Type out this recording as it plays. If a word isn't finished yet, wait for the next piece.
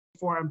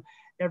Forum,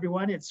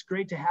 everyone. It's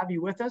great to have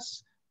you with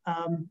us.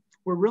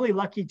 We're really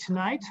lucky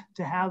tonight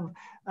to have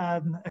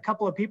a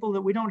couple of people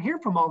that we don't hear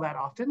from all that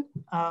often.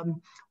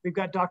 We've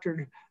got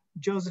Dr.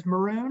 Joseph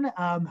Maroon,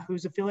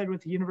 who's affiliated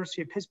with the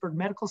University of Pittsburgh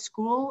Medical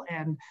School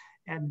and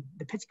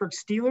the Pittsburgh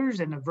Steelers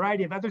and a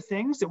variety of other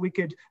things that we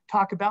could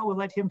talk about. We'll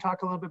let him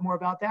talk a little bit more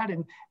about that.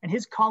 And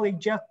his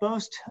colleague, Jeff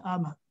Bost,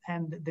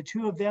 and the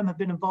two of them have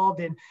been involved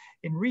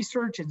in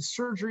research and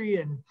surgery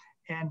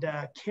and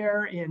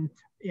care in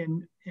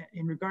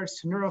regards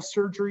to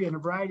neurosurgery and a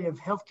variety of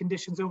health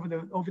conditions over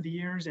the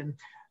years. And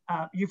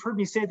you've heard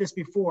me say this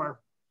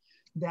before,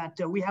 that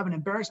we have an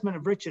embarrassment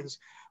of riches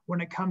when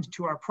it comes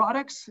to our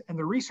products and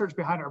the research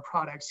behind our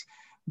products.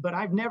 But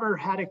I've never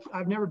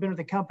been with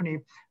a company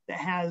that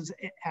has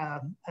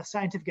a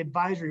scientific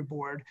advisory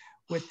board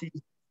with the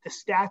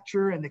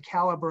stature and the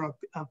caliber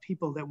of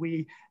people that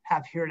we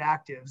have here at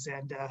Actives.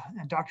 And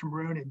Dr.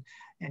 Maroon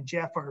and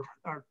Jeff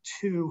are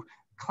two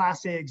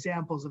Class A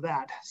examples of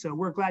that. So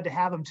we're glad to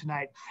have them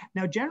tonight.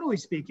 Now, generally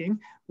speaking,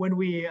 when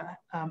we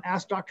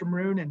ask Dr.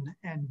 Maroon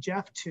and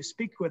Jeff to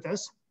speak with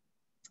us,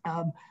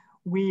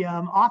 we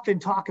often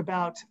talk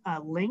about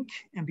link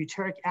and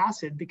butyric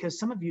acid, because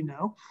some of you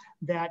know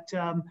that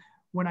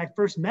when I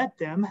first met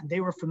them, they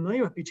were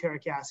familiar with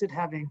butyric acid,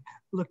 having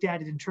looked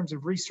at it in terms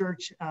of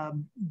research,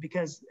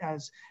 because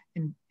as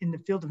in the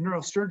field of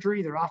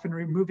neurosurgery, they're often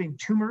removing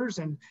tumors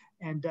and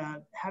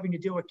having to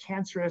deal with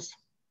cancerous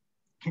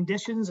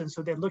conditions. And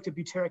so they looked at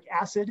butyric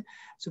acid.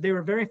 So they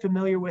were very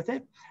familiar with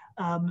it.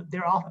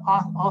 They're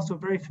also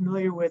very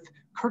familiar with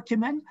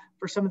curcumin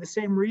for some of the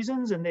same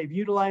reasons, and they've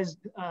utilized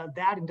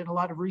that and did a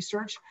lot of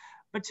research.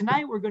 But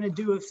tonight we're going to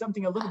do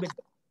something a little bit.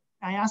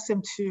 I asked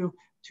them to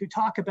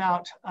talk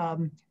about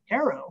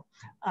Arrow.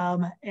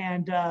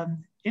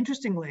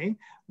 Interestingly,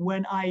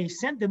 when I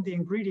sent them the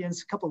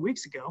ingredients a couple of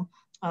weeks ago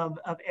of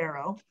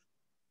Arrow,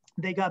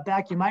 they got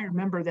back. You might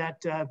remember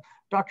that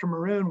Dr.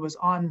 Maroon was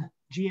on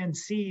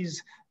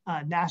GNC's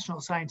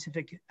National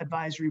Scientific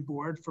Advisory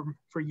Board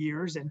for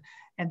years, and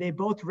they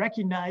both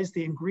recognized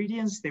the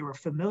ingredients. They were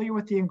familiar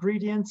with the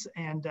ingredients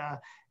and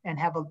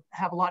have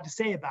a lot to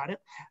say about it.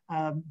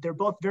 They're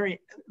both very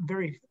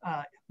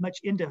much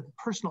into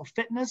personal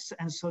fitness,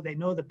 and so they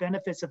know the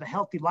benefits of a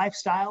healthy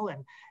lifestyle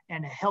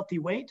and a healthy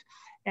weight.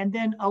 And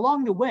then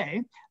along the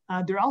way,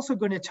 they're also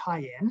going to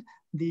tie in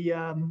the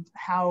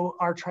how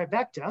our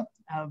trifecta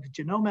of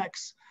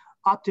genomics,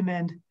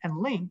 Optimend, and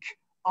Link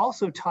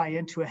also tie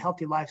into a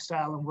healthy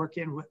lifestyle and work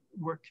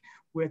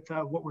with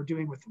what we're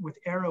doing with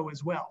Arrow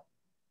as well.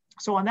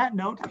 So on that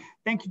note,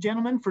 thank you,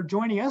 gentlemen, for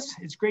joining us.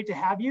 It's great to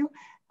have you.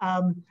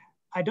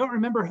 I don't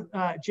remember,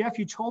 Jeff,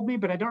 you told me,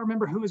 but I don't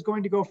remember who is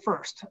going to go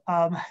first.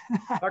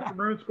 Dr.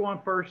 Maroon's going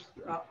first.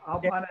 I'll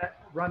kind of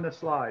run the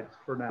slides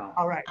for now.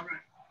 All right.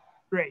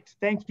 Great.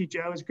 Thank you,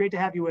 Joe. It's great to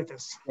have you with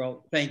us.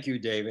 Well, thank you,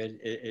 David.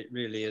 It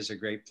really is a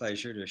great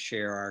pleasure to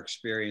share our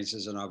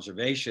experiences and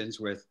observations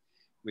with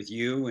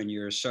you and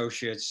your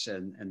associates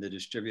and the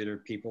distributor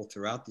people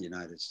throughout the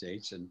United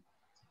States. And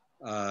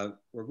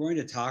we're going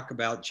to talk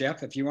about,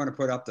 Jeff, if you want to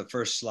put up the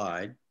first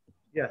slide.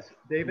 Yes,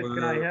 David,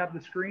 can I have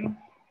the screen?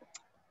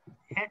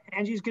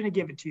 Angie's going to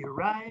give it to you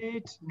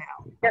right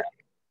now. Yep.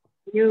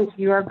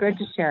 You are good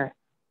to share.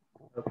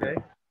 Okay.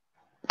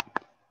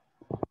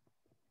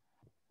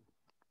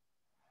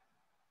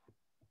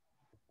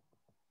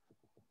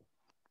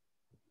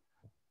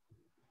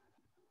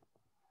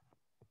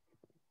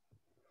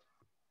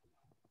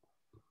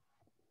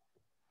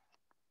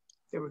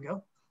 There we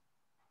go.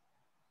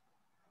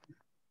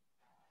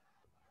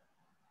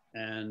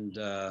 And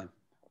there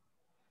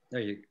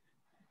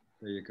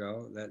you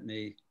go. Let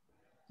me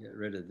get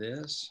rid of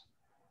this.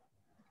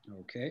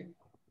 Okay.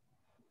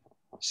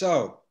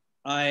 So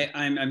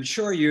I'm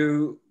sure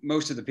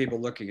most of the people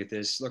looking at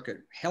this look at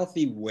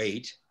healthy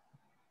weight,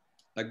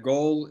 a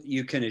goal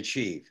you can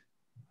achieve.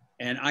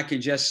 And I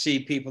can just see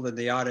people in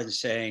the audience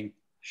saying,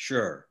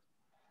 sure,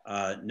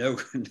 no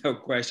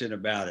question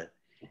about it.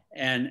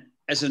 And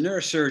as a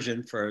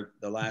neurosurgeon for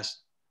the last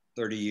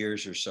 30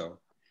 years or so,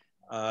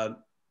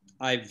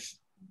 I've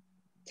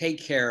taken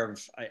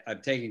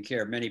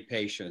care of many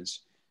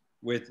patients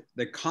with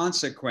the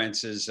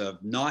consequences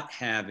of not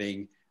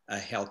having a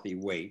healthy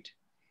weight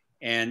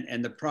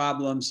and the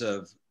problems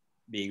of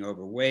being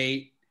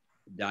overweight,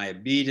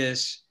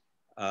 diabetes,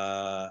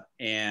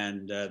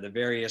 and the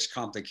various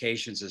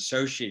complications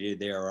associated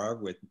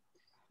thereof with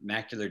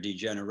macular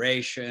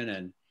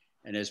degeneration.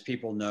 And as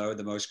people know,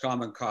 the most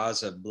common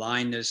cause of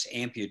blindness,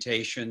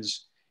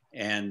 amputations,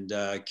 and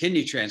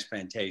kidney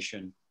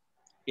transplantation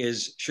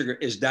is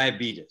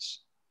diabetes.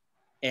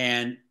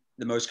 And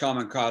the most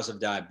common cause of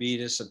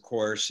diabetes, of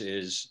course,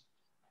 is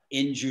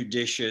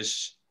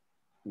injudicious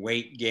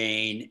weight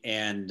gain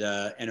and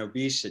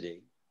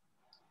obesity.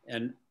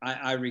 And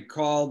I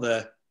recall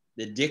the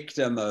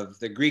dictum of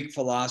the Greek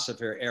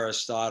philosopher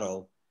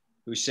Aristotle,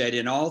 who said,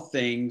 in all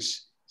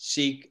things,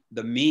 seek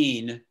the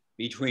mean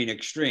between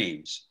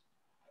extremes.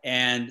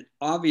 And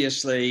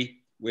obviously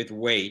with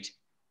weight,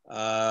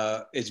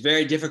 it's a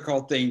very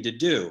difficult thing to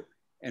do.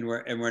 And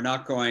we're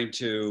not going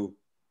to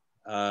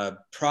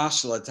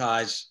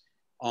proselytize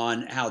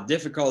on how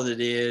difficult it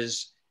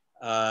is,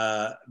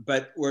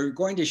 but we're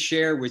going to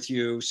share with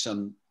you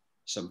some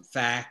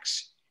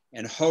facts,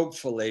 and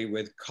hopefully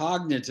with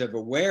cognitive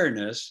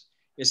awareness,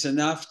 it's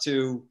enough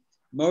to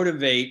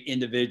motivate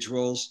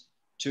individuals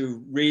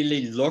to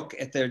really look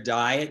at their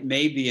diet,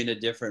 maybe in a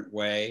different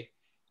way,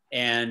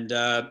 and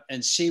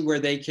see where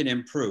they can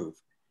improve.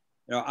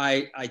 You know,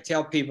 I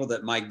tell people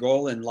that my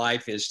goal in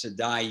life is to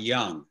die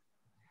young,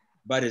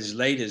 but as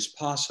late as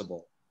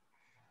possible.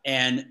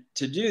 And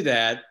to do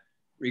that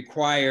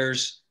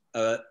requires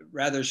a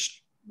rather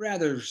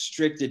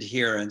strict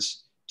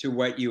adherence to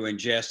what you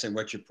ingest and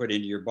what you put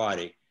into your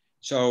body.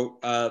 So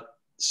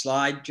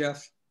slide,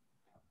 Jeff.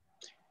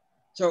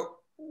 So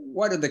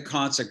what are the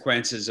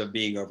consequences of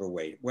being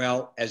overweight?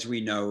 Well, as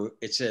we know,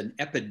 it's an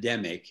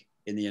epidemic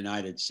in the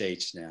United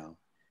States now.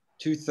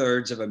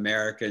 2/3 of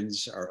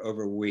Americans are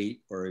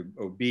overweight or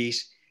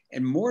obese.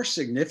 And more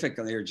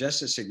significantly, or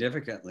just as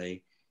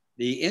significantly,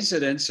 the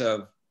incidence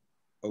of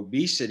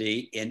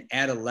obesity in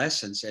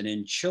adolescents and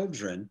in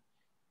children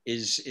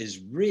is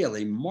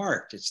really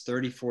marked. It's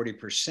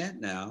 30–40%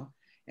 now.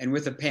 And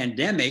with the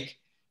pandemic,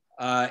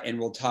 and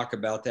we'll talk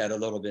about that a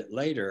little bit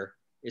later,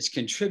 it's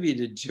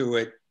contributed to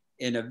it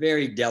in a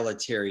very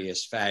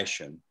deleterious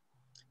fashion.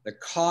 The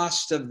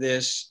cost of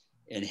this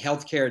in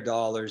healthcare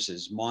dollars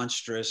is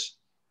monstrous,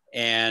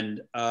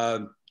 and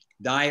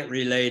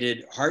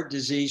diet-related heart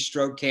disease,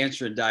 stroke,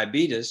 cancer, and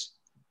diabetes,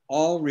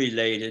 all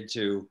related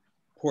to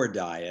poor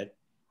diet,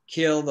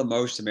 kill the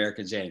most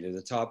Americans annually.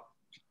 The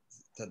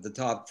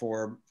top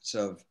forms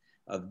of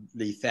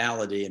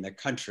lethality in the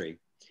country.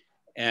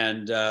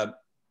 And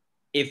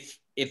if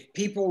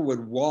people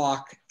would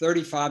walk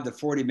 35 to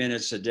 40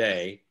 minutes a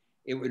day,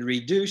 it would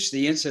reduce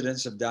the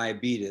incidence of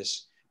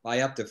diabetes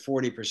by up to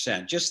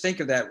 40%. Just think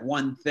of that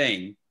one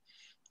thing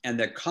and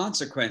the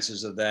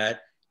consequences of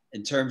that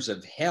in terms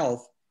of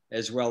health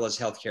as well as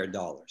healthcare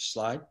dollars.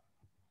 Slide.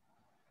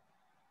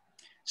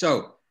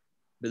 So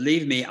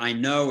believe me, I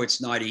know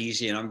it's not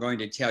easy, and I'm going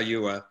to tell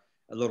you a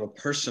little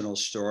personal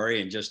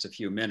story in just a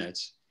few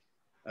minutes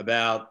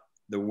about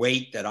the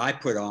weight that I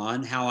put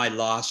on, how I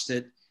lost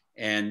it,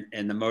 and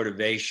the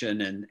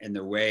motivation and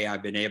the way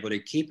I've been able to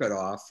keep it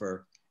off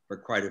for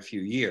quite a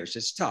few years.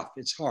 It's tough,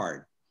 it's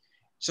hard.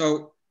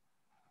 So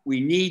we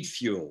need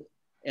fuel.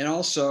 And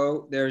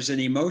also there's an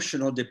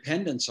emotional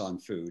dependence on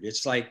food.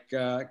 It's like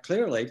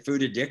clearly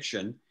food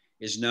addiction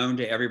is known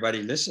to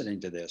everybody listening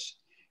to this.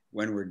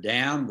 When we're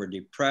down, we're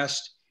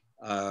depressed,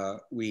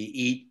 we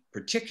eat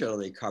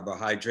particularly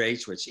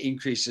carbohydrates, which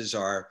increases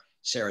our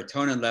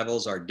serotonin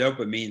levels, our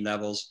dopamine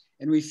levels,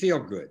 and we feel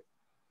good.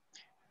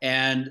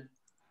 And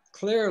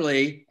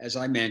clearly, as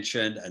I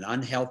mentioned, an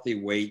unhealthy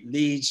weight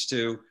leads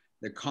to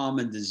the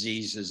common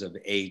diseases of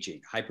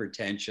aging,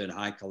 hypertension,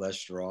 high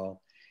cholesterol.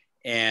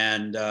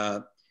 And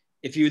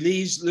if you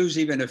lose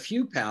even a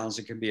few pounds,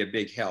 it can be a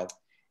big help.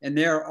 And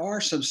there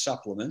are some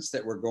supplements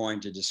that we're going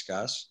to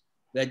discuss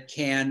that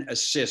can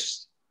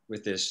assist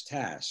with this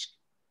task.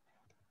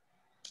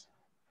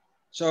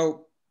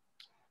 So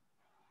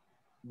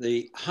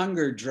the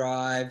hunger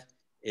drive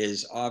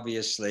is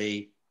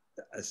obviously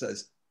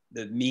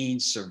the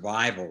means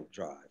survival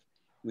drive.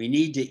 We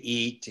need to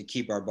eat to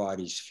keep our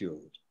bodies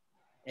fueled.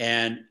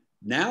 And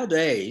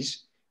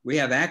nowadays, we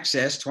have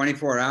access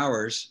 24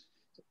 hours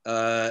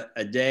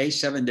a day,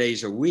 7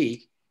 days a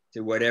week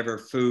to whatever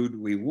food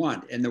we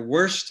want. And the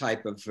worst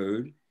type of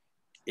food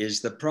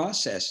is the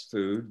processed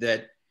food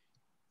that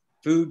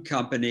food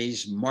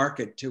companies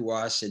market to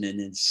us in an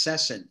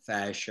incessant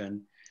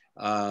fashion.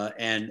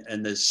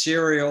 And the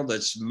cereal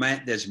that's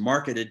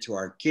marketed to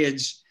our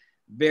kids,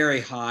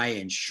 very high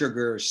in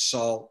sugar,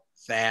 salt,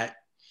 fat.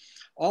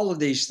 All of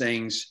these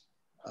things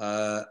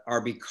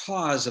are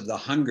because of the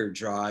hunger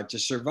drive to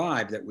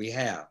survive that we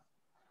have.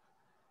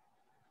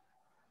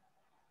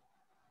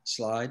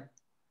 Slide.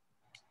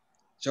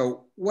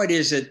 So what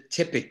is it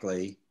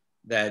typically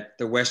that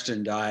the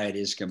Western diet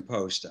is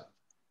composed of?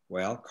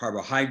 Well,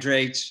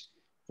 carbohydrates,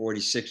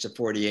 46 to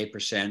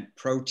 48%,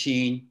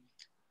 protein,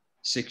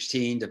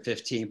 16 to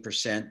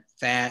 15%,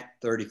 fat,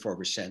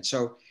 34%.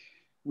 So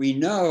we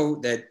know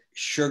that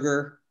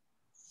sugar,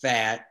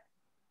 fat,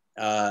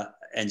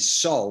 and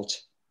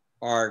salt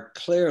are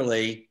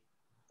clearly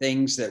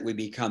things that we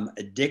become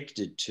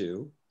addicted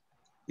to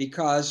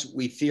because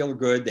we feel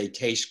good, they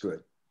taste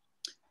good.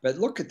 But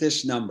look at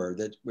this number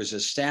that was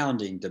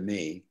astounding to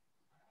me.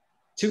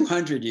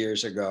 200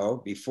 years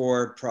ago,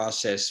 before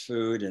processed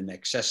food and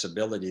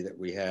accessibility that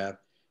we have,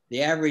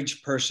 the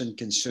average person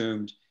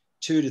consumed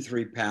 2 to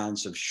 3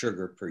 pounds of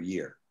sugar per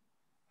year.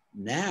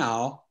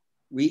 Now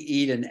we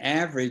eat an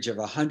average of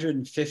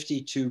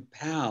 152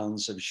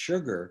 pounds of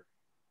sugar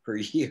per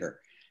year.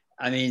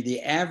 I mean, the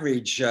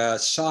average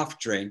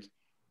soft drink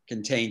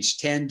contains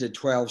 10 to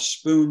 12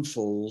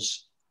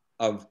 spoonfuls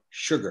of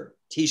sugar,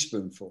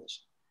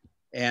 teaspoonfuls.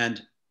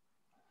 And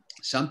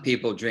some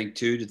people drink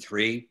 2 to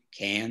 3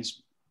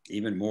 cans,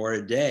 even more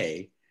a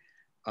day,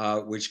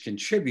 which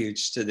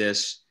contributes to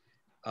this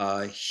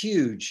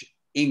huge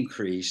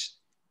increase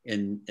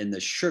in the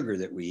sugar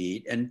that we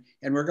eat. And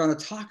we're going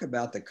to talk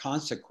about the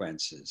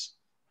consequences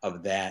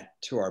of that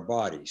to our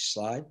bodies.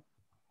 Slide.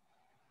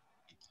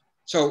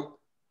 So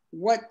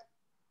what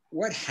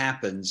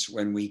happens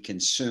when we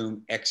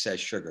consume excess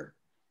sugar?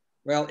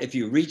 Well, if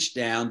you reach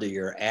down to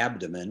your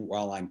abdomen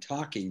while I'm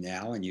talking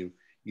now and you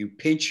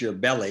pinch your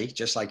belly,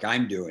 just like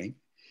I'm doing,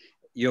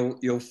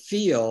 you'll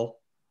feel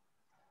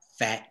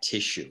fat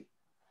tissue,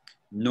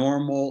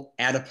 normal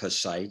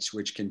adipocytes,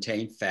 which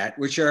contain fat,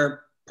 which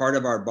are part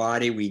of our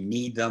body. We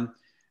need them,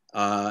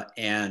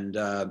 and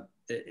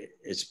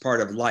it's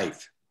part of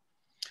life.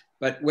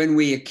 But when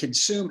we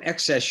consume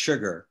excess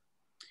sugar,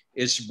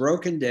 it's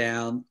broken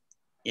down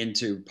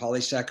into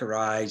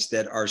polysaccharides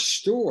that are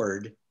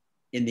stored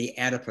in the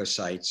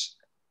adipocytes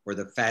or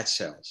the fat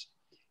cells.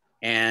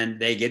 And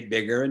they get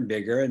bigger and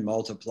bigger and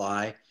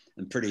multiply.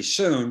 And pretty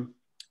soon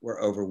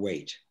we're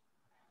overweight,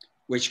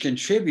 which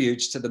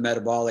contributes to the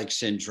metabolic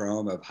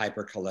syndrome of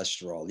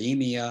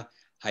hypercholesterolemia,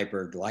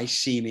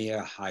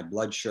 hyperglycemia, high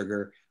blood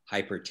sugar,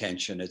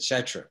 hypertension,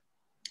 etc.,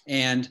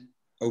 and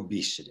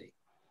obesity.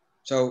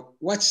 So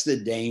what's the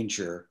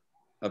danger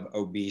of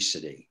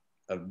obesity,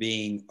 of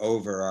being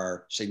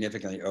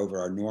significantly over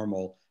our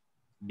normal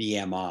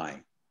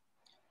BMI?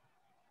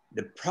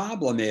 The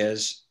problem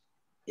is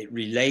it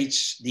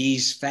relates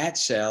these fat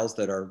cells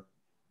that are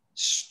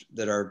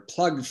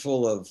plugged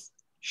full of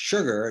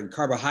sugar and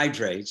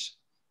carbohydrates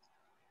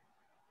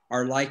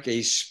are like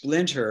a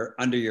splinter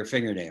under your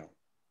fingernail.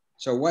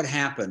 So what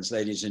happens,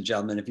 ladies and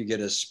gentlemen, if you get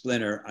a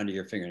splinter under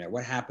your fingernail?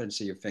 What happens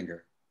to your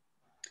finger?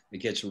 It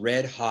gets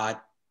red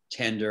hot,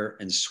 tender,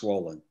 and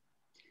swollen.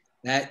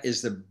 That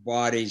is the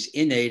body's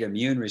innate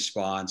immune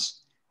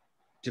response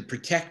to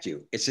protect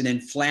you. It's an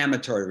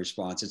inflammatory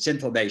response. It's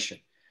inflammation.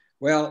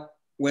 Well,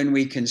 when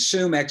we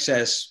consume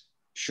excess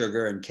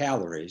sugar and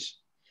calories,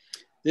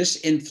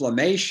 this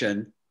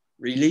inflammation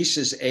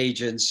releases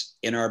agents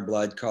in our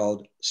blood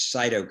called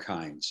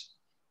cytokines.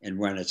 And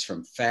when it's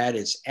from fat,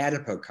 it's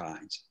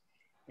adipokines.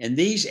 And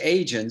these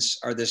agents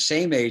are the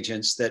same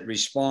agents that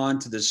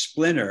respond to the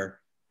splinter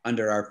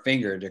under our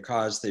finger to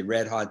cause the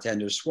red hot,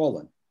 tender,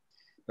 swollen.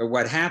 But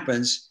what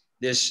happens,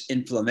 this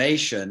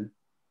inflammation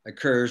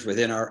occurs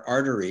within our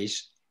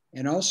arteries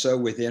and also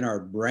within our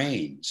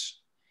brains.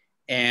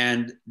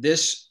 And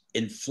this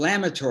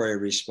inflammatory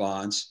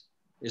response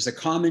is the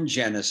common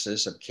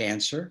genesis of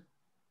cancer,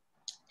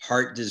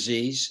 heart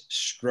disease,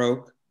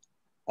 stroke,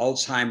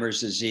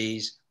 Alzheimer's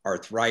disease,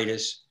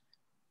 arthritis,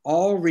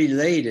 all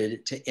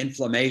related to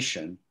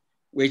inflammation,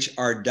 which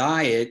our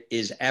diet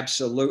is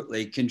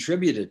absolutely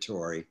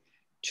contributory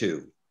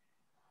to.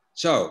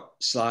 So,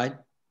 slide.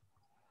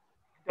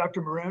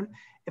 Dr. Maroon,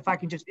 if I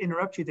can just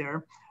interrupt you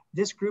there,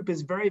 this group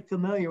is very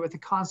familiar with the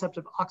concept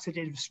of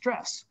oxidative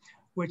stress,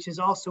 which is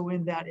also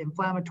in that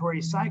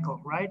inflammatory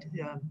cycle, right?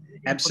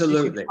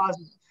 Absolutely.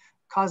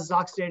 Causes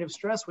oxidative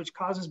stress, which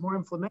causes more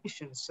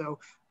inflammation. So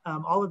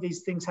all of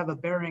these things have a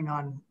bearing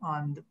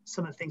on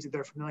some of the things that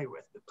they're familiar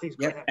with. But please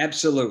go ahead.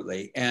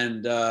 Absolutely.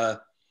 And,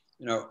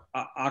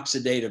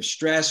 oxidative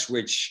stress,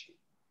 which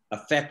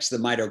affects the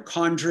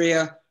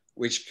mitochondria,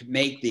 which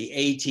make the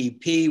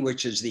ATP,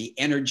 which is the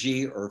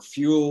energy or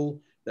fuel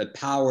that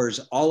powers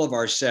all of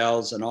our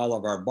cells and all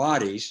of our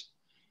bodies,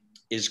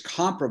 is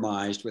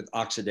compromised with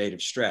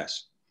oxidative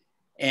stress.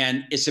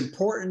 And it's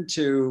important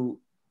to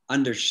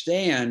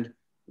understand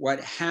what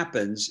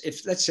happens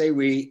if, let's say,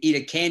 we eat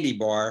a candy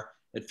bar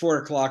at 4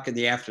 o'clock in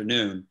the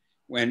afternoon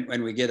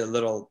when we get a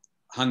little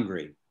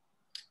hungry.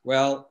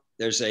 Well,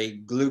 there's a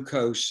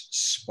glucose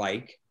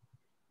spike.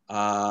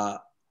 Our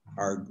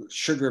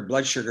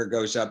blood sugar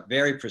goes up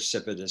very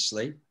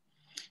precipitously,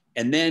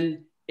 and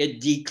then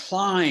it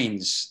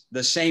declines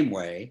the same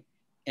way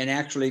and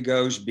actually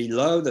goes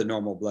below the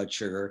normal blood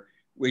sugar,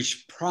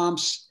 which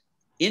prompts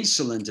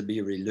insulin to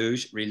be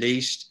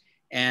released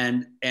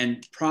and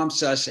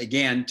prompts us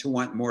again to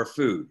want more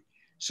food.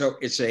 So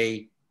it's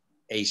a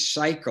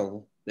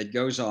cycle that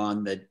goes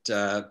on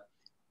that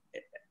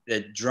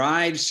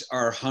drives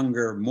our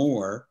hunger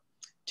more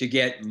to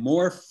get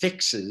more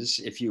fixes,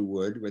 if you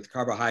would, with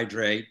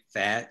carbohydrate,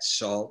 fat,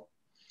 salt,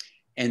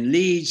 and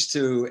leads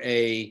to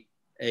a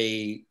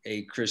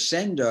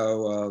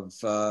crescendo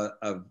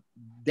of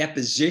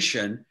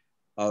deposition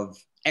of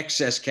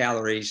excess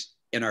calories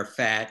in our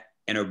fat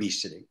and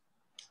obesity.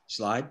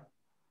 Slide.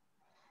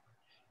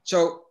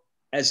 So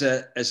as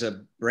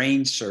a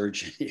brain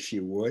surgeon, if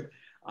you would,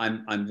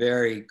 I'm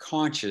very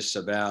conscious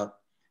about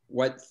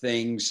what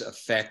things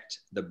affect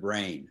the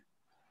brain.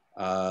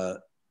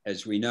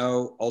 As we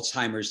know,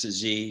 Alzheimer's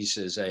disease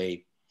is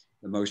the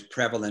most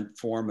prevalent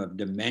form of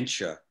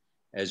dementia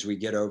as we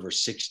get over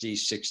 60,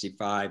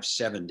 65,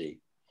 70.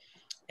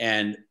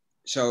 And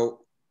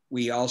so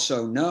we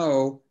also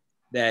know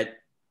that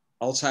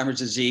Alzheimer's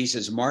disease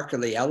is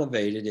markedly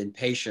elevated in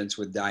patients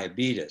with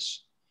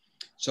diabetes,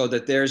 so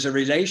that there's a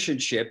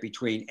relationship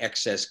between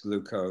excess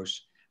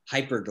glucose,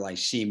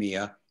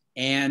 hyperglycemia,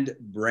 and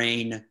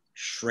brain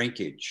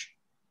shrinkage.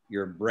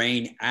 Your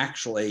brain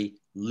actually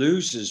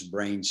loses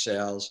brain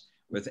cells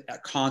with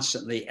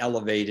constantly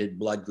elevated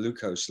blood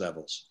glucose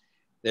levels.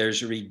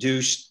 There's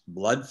reduced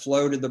blood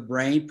flow to the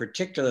brain,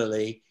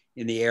 particularly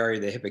in the area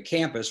of the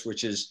hippocampus,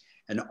 which is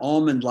an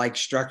almond-like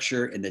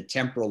structure in the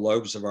temporal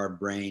lobes of our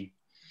brain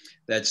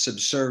that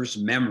subserves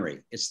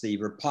memory. It's the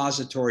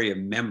repository of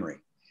memory,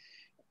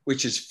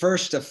 which is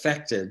first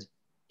affected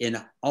in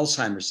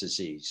Alzheimer's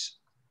disease.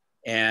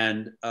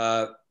 And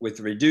with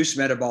reduced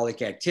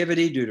metabolic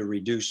activity due to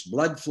reduced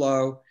blood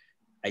flow,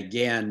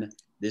 again,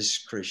 this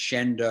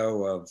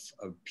crescendo of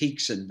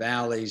peaks and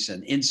valleys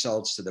and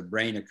insults to the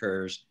brain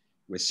occurs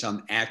with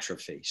some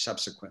atrophy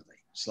subsequently.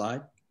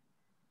 Slide.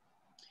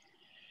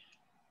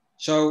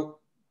 So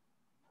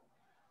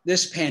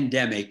this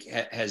pandemic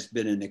has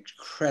been an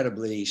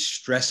incredibly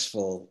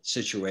stressful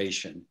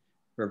situation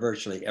for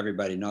virtually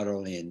everybody, not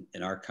only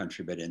in our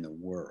country, but in the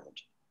world.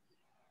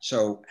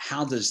 So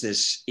how does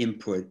this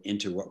input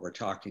into what we're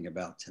talking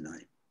about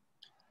tonight?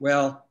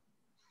 Well,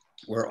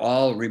 we're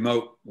all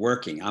remote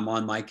working. I'm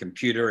on my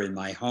computer in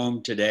my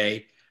home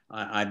today.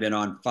 I've been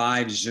on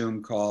 5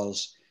 Zoom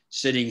calls,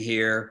 sitting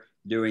here,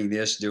 doing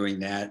this, doing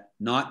that,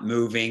 not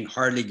moving,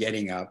 hardly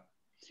getting up.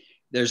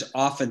 There's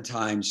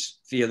oftentimes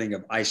feeling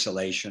of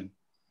isolation,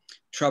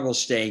 trouble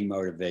staying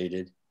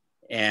motivated,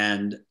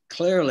 and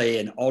clearly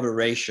an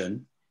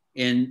alteration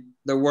in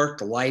the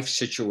work-life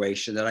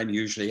situation that I'm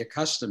usually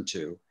accustomed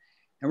to.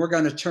 And we're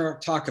going to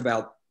talk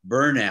about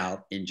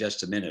burnout in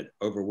just a minute: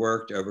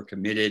 overworked,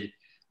 overcommitted,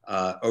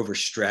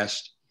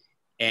 overstressed,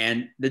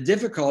 and the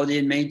difficulty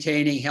in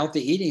maintaining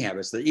healthy eating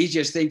habits. The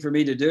easiest thing for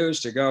me to do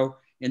is to go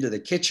into the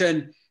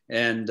kitchen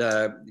and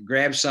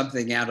grab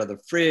something out of the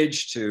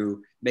fridge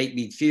to make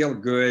me feel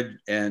good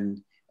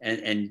and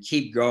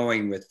keep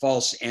going with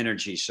false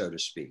energy, so to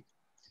speak.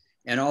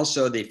 And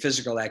also the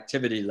physical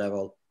activity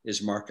level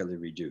is markedly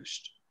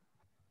reduced.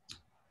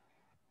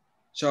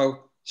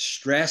 So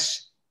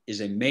stress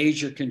is a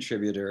major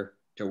contributor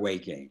to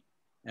weight gain.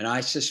 And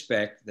I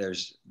suspect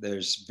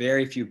there's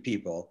very few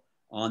people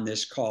on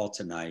this call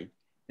tonight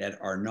that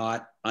are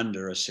not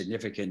under a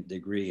significant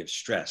degree of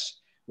stress,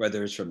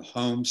 whether it's from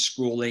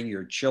homeschooling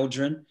your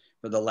children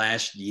for the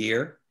last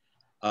year,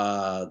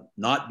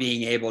 not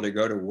being able to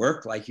go to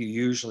work like you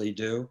usually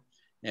do,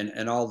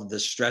 and all of the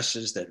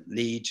stresses that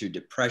lead to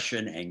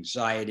depression,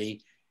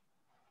 anxiety,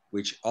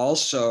 which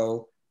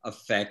also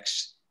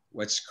affects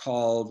what's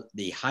called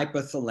the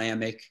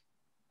hypothalamic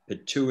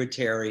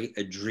pituitary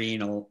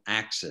adrenal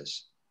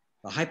axis.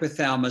 The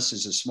hypothalamus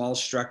is a small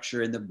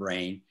structure in the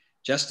brain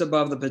just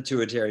above the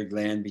pituitary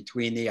gland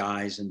between the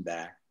eyes and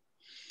back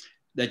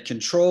that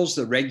controls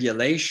the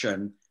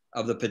regulation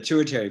of the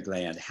pituitary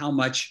gland, how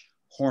much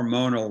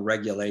hormonal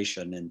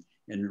regulation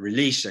and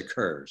release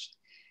occurs.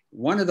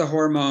 One of the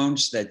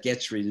hormones that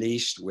gets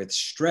released with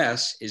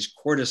stress is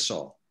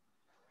cortisol.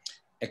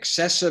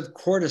 Excessive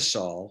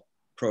cortisol,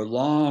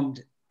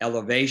 prolonged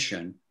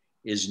elevation,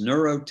 is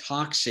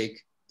neurotoxic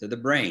to the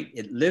brain.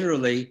 It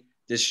literally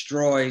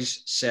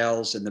destroys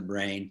cells in the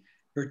brain,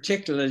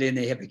 particularly in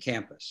the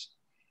hippocampus.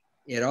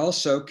 It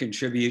also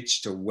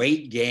contributes to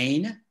weight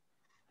gain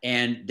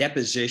and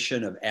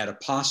deposition of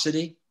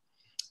adiposity,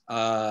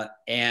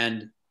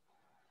 and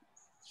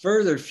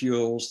further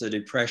fuels the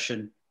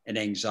depression and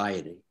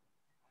anxiety.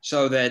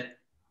 So that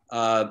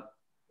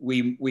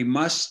we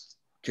must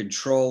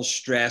control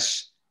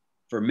stress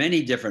for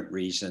many different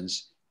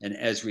reasons, and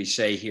as we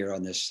say here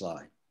on this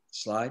slide.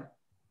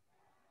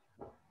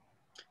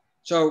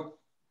 So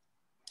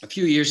a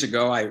few years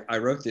ago, I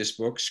wrote this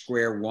book,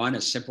 Square One,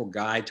 A Simple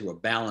Guide to a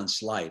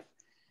Balanced Life.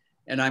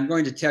 And I'm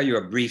going to tell you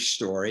a brief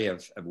story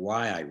of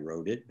why I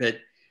wrote it, but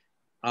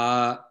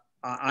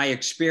I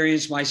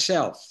experienced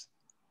myself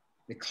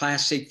the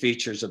classic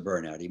features of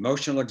burnout: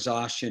 emotional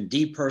exhaustion,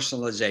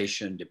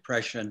 depersonalization,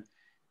 depression,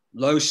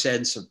 low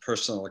sense of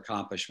personal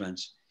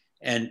accomplishments.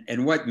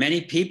 And what many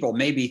people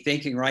may be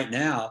thinking right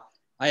now: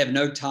 I have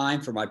no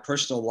time for my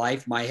personal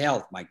life, my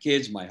health, my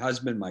kids, my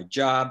husband, my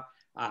job.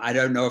 I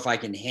don't know if I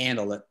can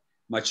handle it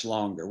much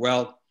longer.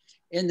 Well,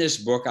 in this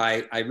book,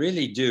 I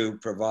really do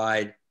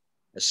provide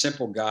a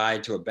simple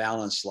guide to a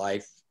balanced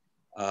life,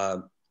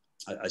 a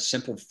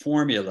simple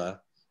formula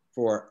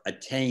for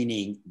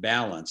attaining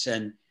balance.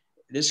 And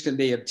this can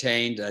be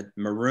obtained at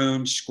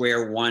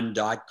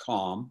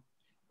maroonsquare1.com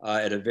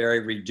at a very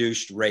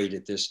reduced rate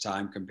at this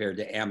time compared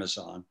to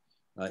Amazon,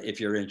 if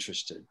you're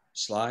interested.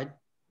 Slide.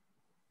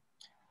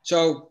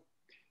 So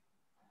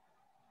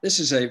this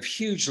is a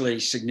hugely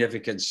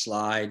significant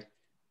slide.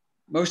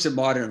 Most of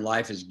modern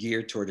life is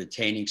geared toward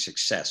attaining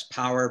success,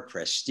 power,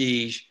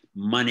 prestige,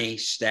 money,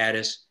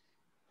 status.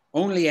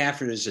 Only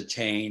after it is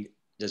attained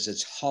does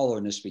its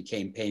hollowness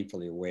become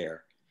painfully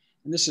aware.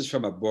 And this is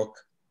from a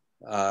book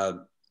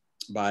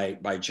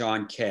by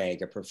John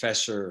Kagg, a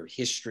professor of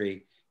history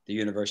at the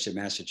University of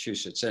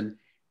Massachusetts. And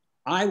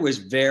I was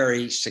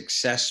very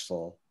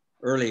successful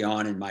early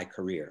on in my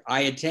career.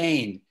 I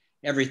attained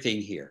everything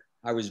here.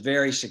 I was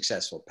very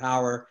successful: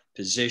 power,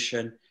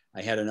 position.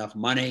 I had enough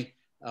money,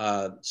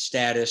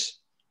 status.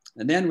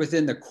 And then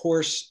within the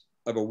course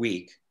of a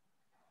week,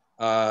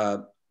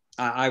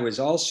 I was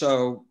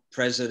also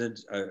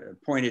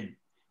appointed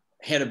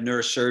head of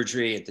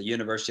neurosurgery at the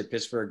University of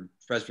Pittsburgh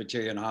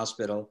Presbyterian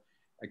Hospital,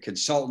 a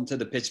consultant to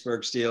the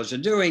Pittsburgh Steelers,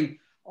 and doing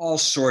all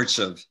sorts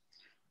of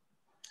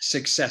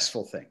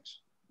successful things.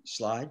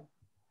 Slide.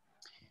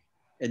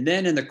 And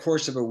then in the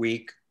course of a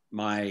week,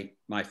 my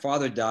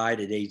father died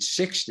at age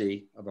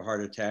 60 of a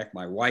heart attack.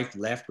 My wife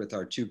left with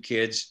our 2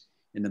 kids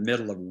in the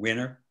middle of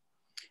winter,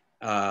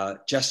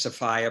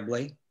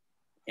 justifiably.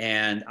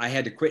 And I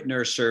had to quit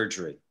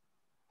neurosurgery.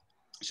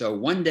 So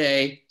one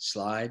day,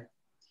 slide,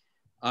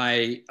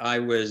 I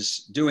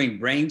was doing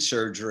brain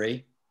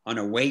surgery on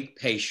awake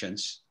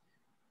patients,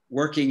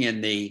 working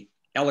in the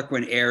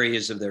eloquent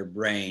areas of their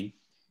brain.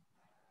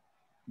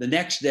 The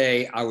next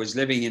day, I was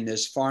living in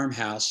this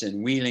farmhouse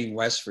in Wheeling,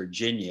 West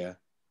Virginia,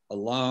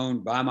 alone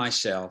by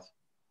myself,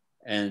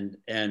 and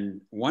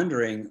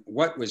wondering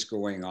what was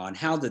going on.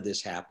 How did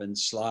this happen?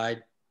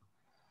 Slide.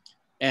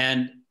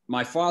 And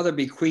my father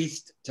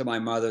bequeathed to my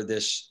mother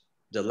this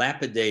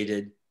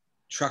dilapidated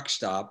truck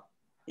stop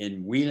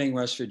in Wheeling,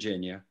 West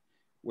Virginia,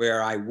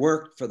 where I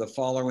worked for the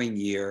following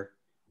year,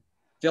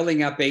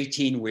 filling up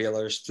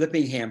 18-wheelers,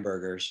 flipping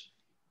hamburgers,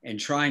 and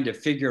trying to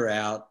figure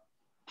out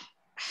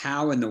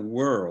how in the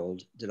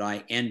world did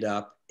I end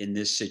up in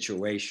this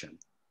situation?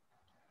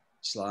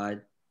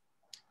 Slide.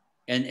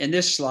 And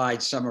this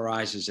slide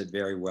summarizes it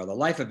very well. The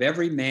life of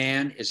every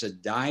man is a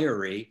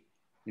diary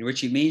in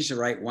which he means to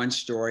write one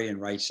story and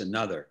writes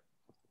another.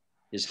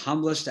 His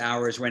humblest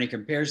hour is when he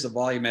compares the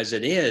volume as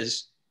it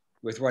is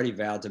with what he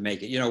vowed to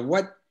make it. You know,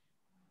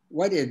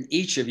 what in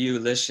each of you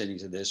listening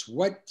to this,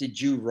 what did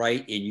you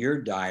write in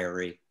your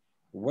diary?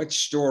 What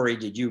story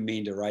did you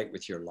mean to write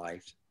with your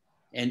life?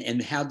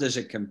 And how does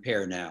it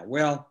compare now?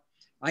 Well,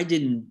 I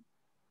didn't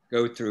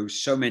go through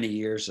so many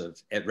years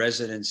at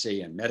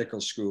residency and medical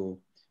school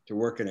to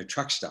work in a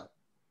truck stop.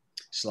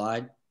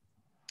 Slide.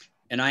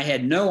 And I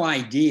had no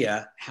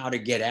idea how to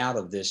get out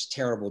of this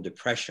terrible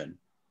depression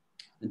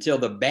until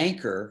the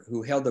banker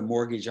who held the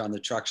mortgage on the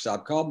truck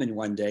stop called me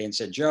one day and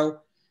said, "Joe,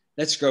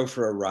 let's go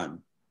for a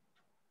run."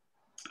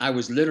 I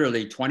was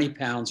literally 20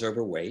 pounds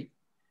overweight,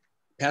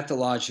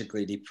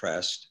 pathologically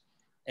depressed,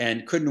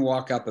 and couldn't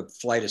walk up a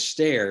flight of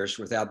stairs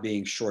without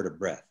being short of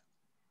breath.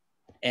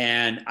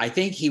 And I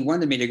think he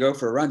wanted me to go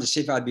for a run to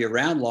see if I'd be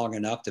around long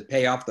enough to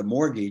pay off the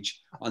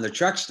mortgage on the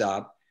truck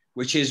stop,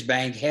 which his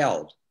bank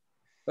held.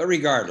 But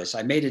regardless,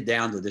 I made it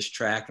down to this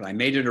track, and I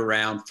made it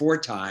around 4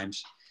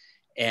 times.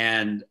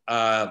 And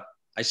I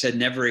said,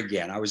 never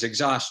again. I was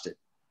exhausted.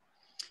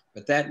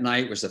 But that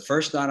night was the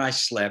first night I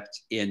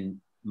slept in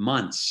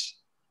months.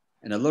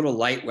 And a little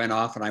light went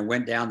off, and I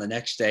went down the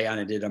next day, and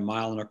I did 1.25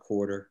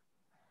 miles,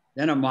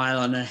 then 1.5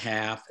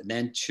 miles, and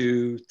then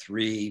 2,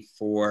 3,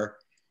 4.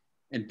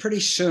 And pretty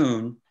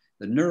soon,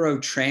 the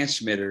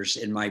neurotransmitters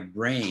in my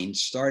brain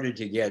started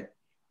to get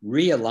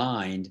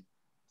realigned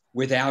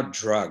without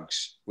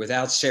drugs,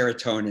 without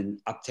serotonin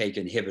uptake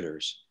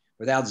inhibitors,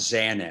 without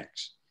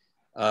Xanax,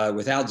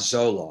 without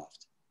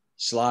Zoloft.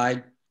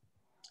 Slide.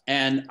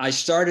 And I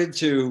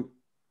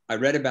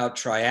read about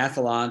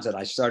triathlons, and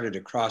I started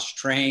to cross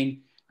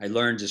train. I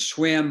learned to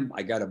swim.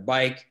 I got a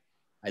bike.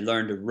 I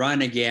learned to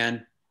run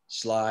again.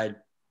 Slide.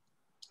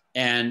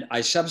 And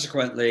I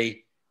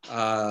subsequently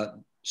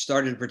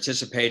started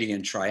participating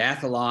in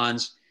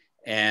triathlons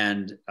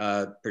and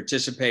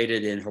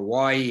participated in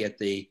Hawaii at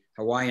the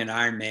Hawaiian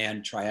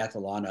Ironman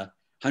triathlon, a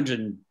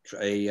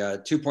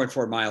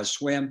 2.4 mile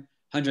swim,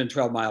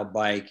 112-mile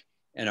bike,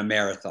 and a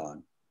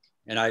marathon.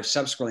 And I've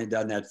subsequently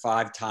done that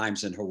 5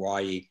 times in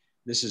Hawaii.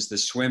 This is the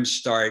swim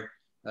start,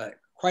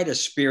 quite a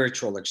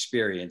spiritual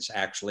experience,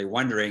 actually,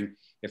 wondering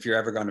if you're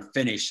ever going to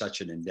finish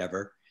such an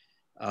endeavor.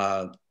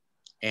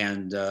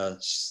 And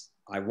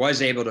I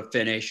was able to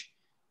finish.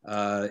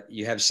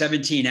 You have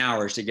 17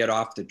 hours to get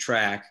off the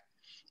track.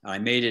 I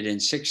made it in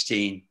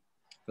 16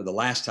 for the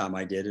last time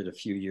I did it a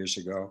few years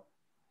ago.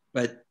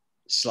 But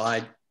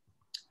slide.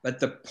 But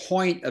the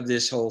point of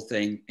this whole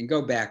thing, and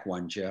go back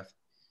one, Jeff,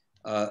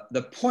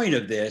 the point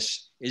of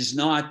this is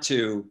not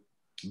to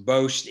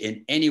boast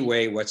in any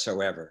way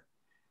whatsoever.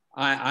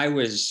 I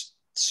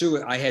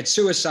had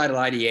suicidal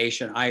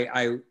ideation.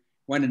 I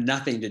wanted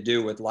nothing to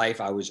do with life.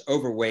 I was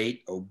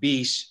overweight,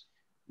 obese,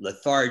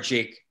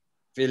 lethargic,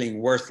 feeling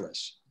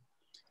worthless.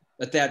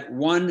 But that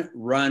one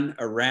run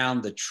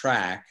around the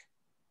track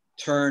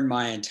turned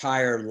my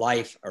entire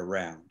life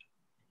around.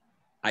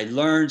 I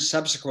learned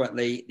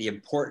subsequently the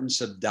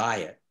importance of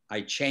diet.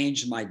 I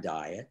changed my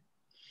diet.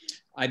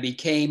 I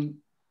became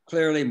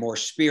clearly more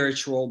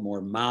spiritual,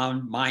 more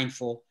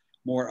mindful,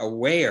 more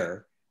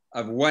aware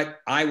of what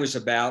I was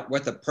about,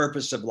 what the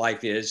purpose of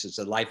life is. It's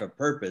a life of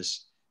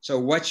purpose. So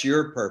what's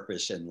your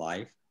purpose in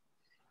life?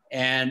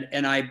 And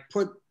I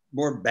put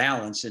more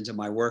balance into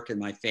my work and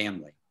my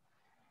family.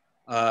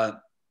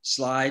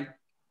 Slide.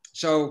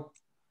 So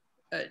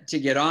to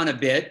get on a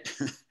bit,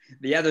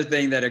 the other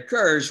thing that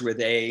occurs with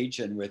age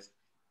and with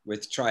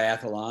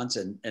triathlons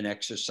and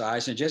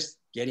exercise and just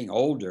getting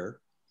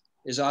older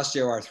is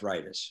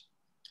osteoarthritis.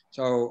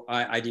 So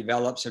I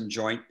developed some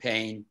joint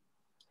pain,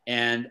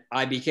 and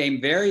I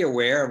became very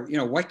aware of,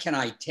 what can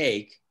I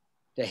take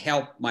to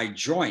help my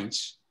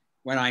joints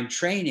when I'm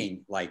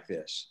training like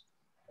this?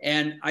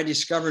 And I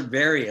discovered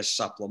various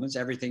supplements,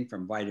 everything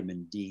from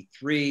vitamin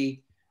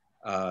D3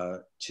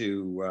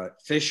 to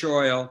fish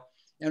oil,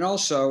 and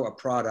also a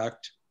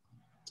product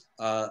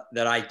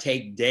that I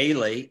take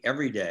daily,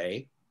 every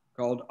day,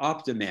 called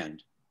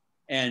Optimend.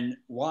 And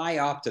why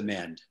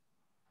Optimend?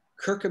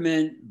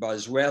 Curcumin,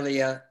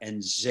 boswellia,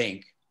 and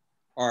zinc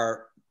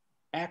are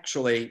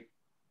actually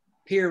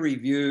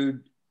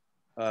peer-reviewed,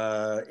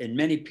 in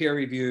many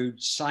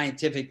peer-reviewed,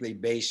 scientifically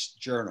based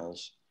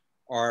journals,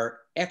 are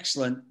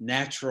excellent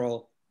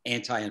natural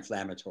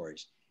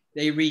anti-inflammatories.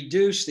 They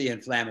reduce the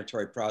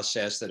inflammatory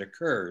process that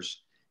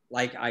occurs.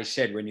 Like I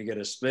said, when you get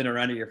a splinter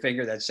under your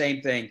finger, that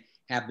same thing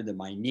happened to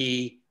my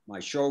knee,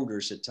 my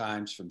shoulders at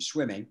times from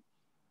swimming.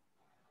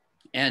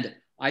 And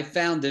I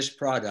found this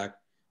product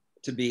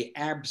to be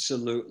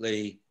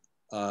absolutely,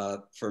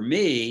 for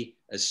me,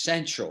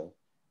 essential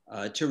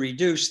to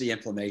reduce the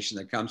inflammation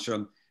that comes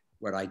from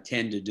what I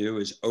tend to do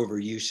is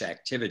overuse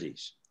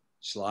activities.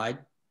 Slide.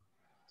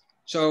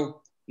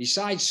 So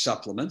besides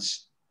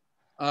supplements,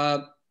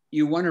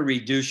 you want to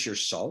reduce your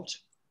salt,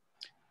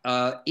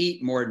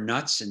 eat more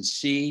nuts and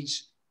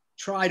seeds,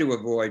 try to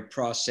avoid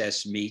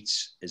processed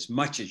meats as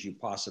much as you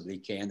possibly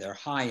can. They're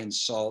high in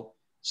salt,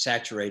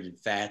 saturated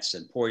fats,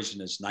 and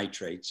poisonous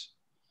nitrates.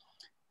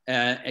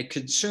 And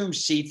consume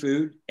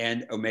seafood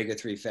and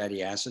omega-3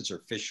 fatty acids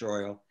or fish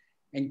oil,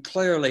 and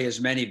clearly as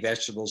many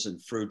vegetables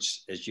and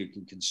fruits as you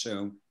can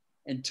consume,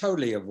 and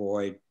totally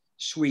avoid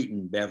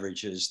sweetened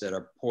beverages that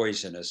are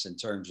poisonous in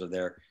terms of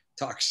their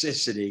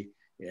toxicity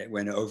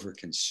when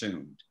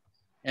overconsumed.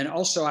 And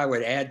also I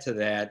would add to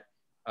that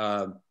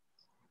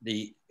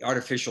the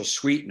artificial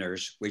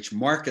sweeteners, which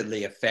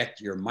markedly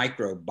affect your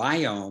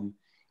microbiome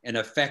and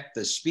affect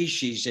the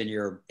species in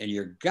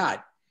your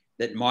gut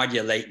that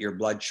modulate your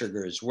blood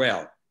sugar as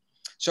well.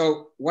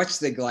 So what's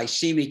the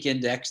glycemic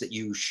index that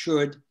you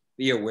should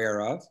be aware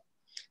of?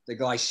 The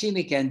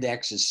glycemic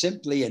index is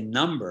simply a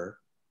number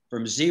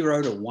from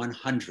 0 to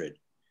 100,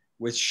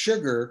 with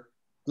sugar,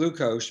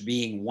 glucose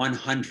being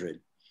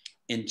 100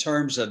 in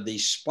terms of the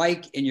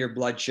spike in your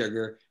blood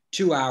sugar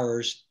 2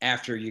 hours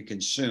after you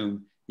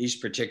consume these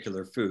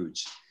particular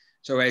foods.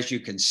 So as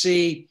you can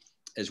see,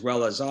 as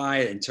well as I,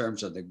 in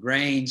terms of the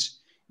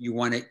grains, you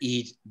want to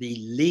eat the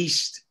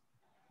least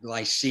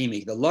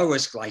glycemic, the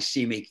lowest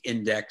glycemic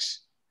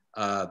index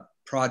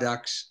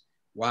products,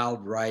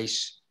 wild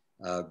rice,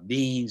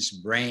 beans,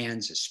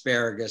 brands,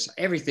 asparagus,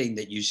 everything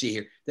that you see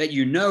here that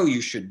you know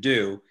you should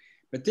do.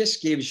 But this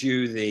gives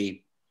you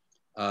the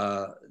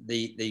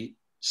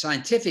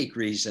scientific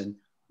reason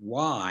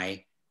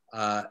why,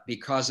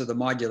 because of the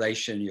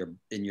modulation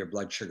in your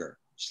blood sugar.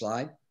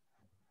 Slide.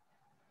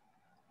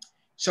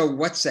 So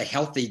what's a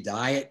healthy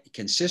diet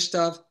consist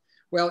of?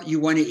 Well, you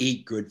want to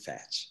eat good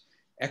fats,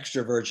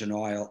 extra virgin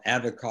oil,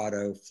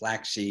 avocado,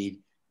 flaxseed,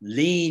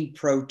 lean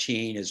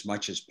protein as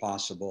much as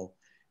possible,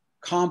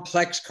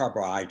 complex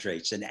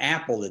carbohydrates, an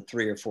apple at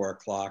 3 or 4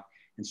 o'clock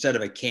instead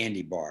of a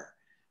candy bar.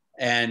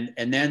 And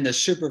then the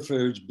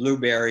superfoods,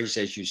 blueberries,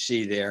 as you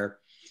see there,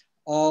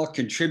 all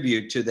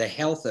contribute to the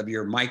health of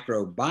your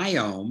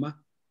microbiome,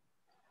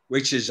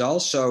 which is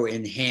also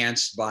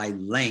enhanced by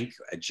Link,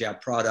 a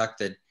product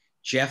that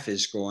Jeff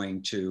is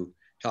going to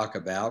talk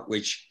about,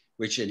 which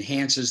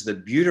enhances the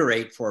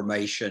butyrate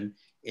formation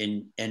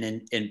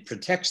and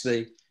protects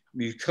the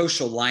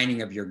mucosal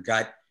lining of your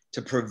gut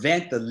to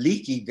prevent the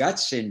leaky gut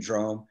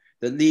syndrome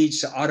that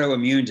leads to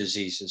autoimmune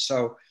diseases.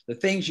 So the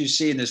things you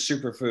see in the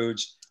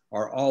superfoods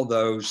are all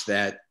those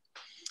that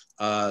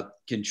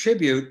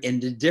contribute in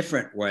a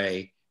different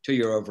way to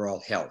your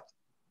overall health.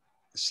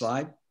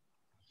 Slide.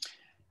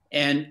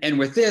 And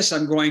with this,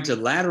 I'm going to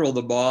lateral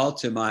the ball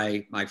to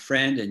my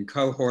friend and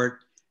cohort,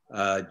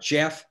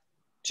 Jeff,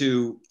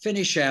 to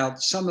finish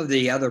out some of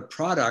the other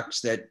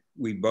products that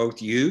we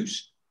both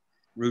use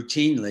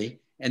routinely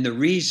and the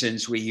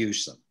reasons we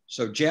use them.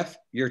 So Jeff,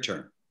 your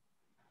turn.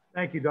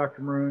 Thank you,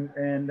 Dr. Maroon.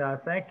 And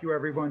thank you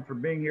everyone for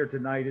being here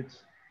tonight. It's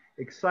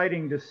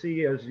exciting to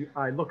see as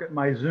I look at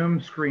my Zoom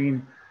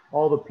screen,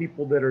 all the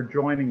people that are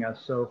joining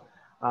us. So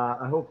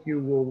I hope you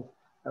will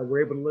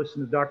were able to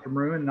listen to Dr.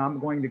 Maroon, and I'm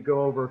going to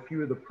go over a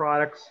few of the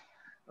products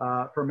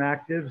from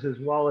Actives, as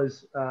well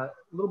as a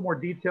little more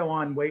detail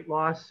on weight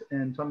loss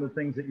and some of the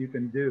things that you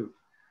can do.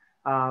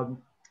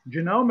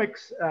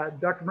 Genomics,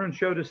 Dr. Maroon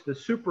showed us the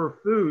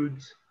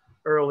superfoods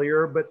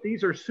earlier, but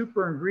these are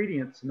super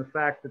ingredients in the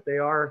fact that they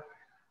are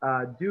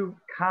do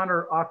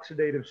counter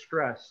oxidative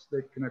stress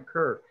that can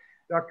occur.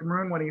 Dr.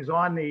 Maroon, when he's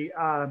on the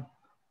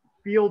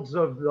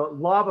the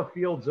lava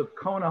fields of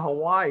Kona,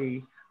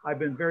 Hawaii, I've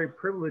been very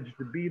privileged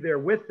to be there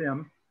with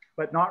him,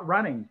 but not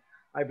running.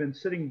 I've been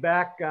sitting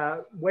back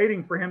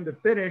waiting for him to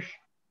finish,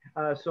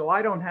 so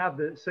I don't have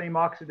the same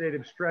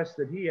oxidative stress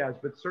that he has,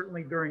 but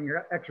certainly during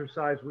your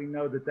exercise, we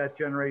know that that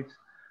generates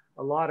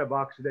a lot of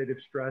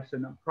oxidative stress,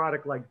 and a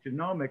product like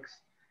Genomics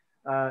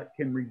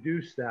can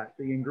reduce that.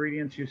 The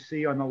ingredients you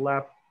see on the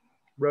left,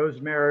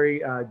 rosemary,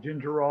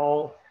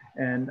 gingerol,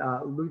 and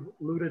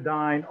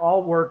luteolin,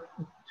 all work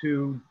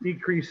to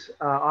decrease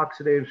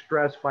oxidative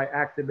stress by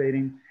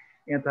activating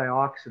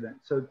antioxidants.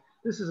 So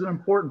This is an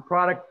important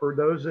product for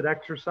those that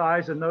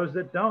exercise and those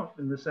that don't,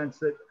 in the sense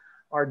that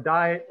our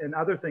diet and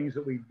other things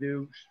that we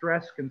do,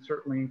 stress can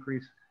certainly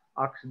increase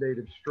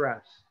oxidative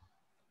stress.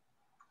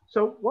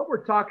 So what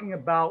we're talking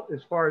about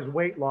as far as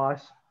weight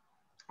loss,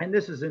 and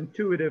this is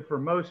intuitive for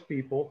most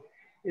people,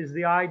 is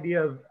the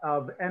idea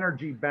of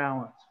energy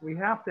balance. We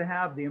have to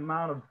have the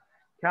amount of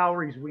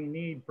calories we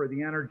need for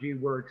the energy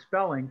we're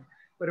expelling,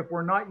 but if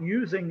we're not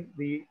using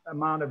the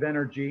amount of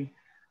energy,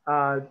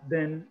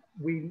 then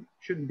we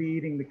shouldn't be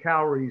eating the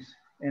calories,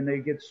 and they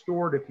get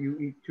stored if you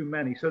eat too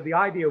many. So the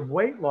idea of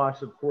weight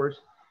loss, of course,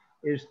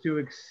 is to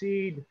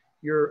exceed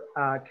your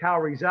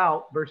calories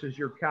out versus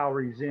your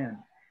calories in.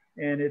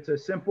 And it's a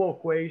simple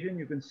equation.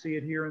 You can see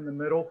it here in the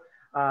middle.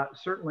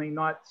 Certainly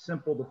not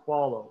simple to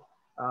follow.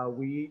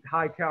 We eat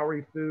high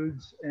calorie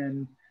foods,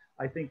 and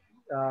I think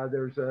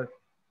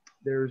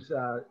there's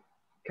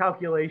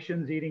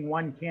calculations. Eating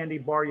one candy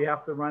bar, you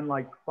have to run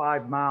like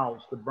 5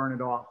 miles to burn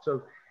it off.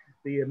 So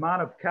the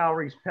amount of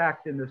calories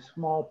packed into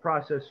small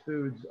processed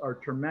foods are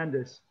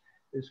tremendous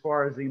as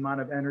far as the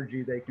amount of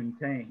energy they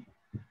contain.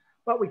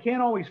 But we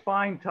can't always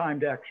find time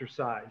to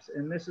exercise.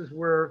 And this is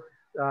where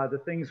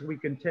the things we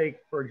can take,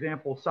 for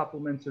example,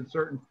 supplements and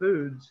certain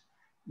foods,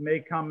 may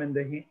come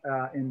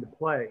into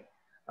play.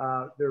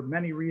 There are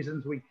many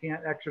reasons we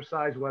can't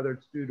exercise, whether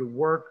it's due to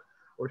work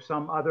or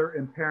some other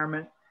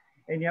impairment.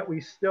 And yet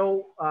we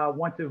still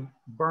want to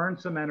burn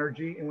some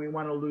energy, and we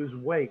want to lose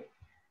weight.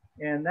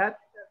 And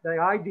the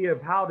idea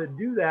of how to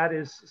do that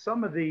is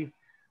some of the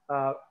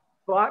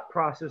thought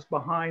process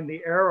behind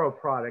the Aero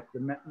product,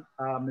 the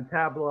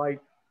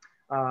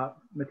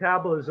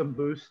metabolism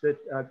boost that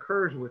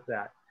occurs with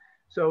that.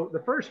 So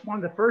one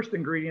of the first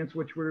ingredients,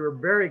 which we were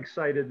very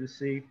excited to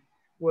see,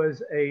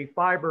 was a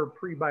fiber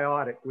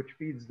prebiotic, which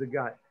feeds the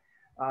gut.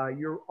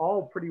 You're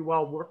all pretty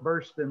well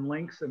versed in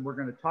links, and we're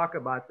going to talk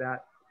about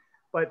that.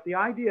 But the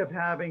idea of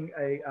having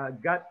a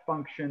gut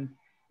function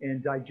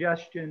and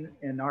digestion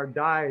in our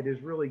diet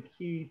is really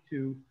key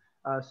to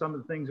some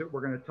of the things that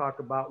we're going to talk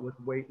about with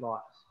weight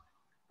loss.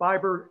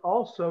 Fiber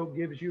also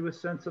gives you a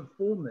sense of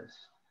fullness,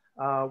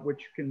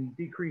 which can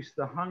decrease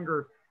the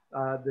hunger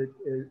that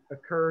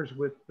occurs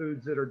with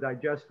foods that are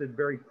digested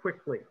very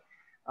quickly.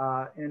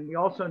 And we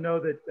also know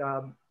that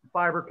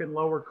fiber can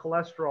lower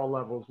cholesterol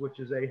levels, which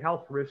is a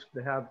health risk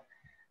to have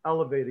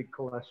elevated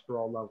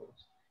cholesterol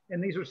levels.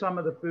 And these are some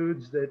of the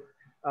foods that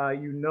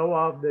you know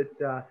of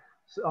that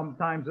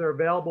sometimes they're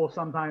available,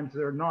 sometimes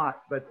they're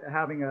not, but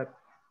having a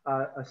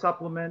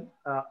supplement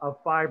of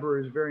fiber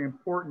is very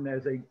important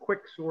as a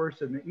quick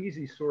source and an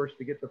easy source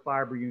to get the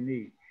fiber you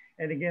need.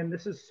 And again,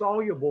 this is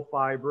soluble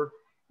fiber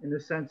in the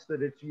sense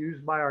that it's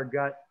used by our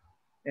gut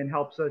and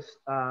helps us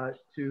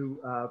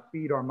to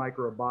feed our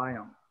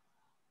microbiome.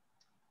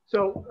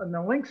 So in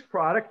the Lynx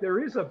product,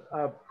 there is a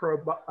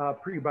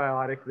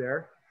prebiotic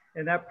there,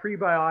 and that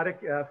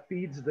prebiotic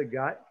feeds the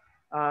gut,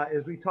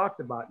 as we talked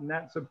about. And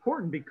that's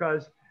important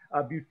because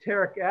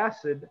butyric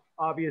acid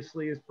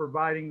obviously is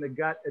providing the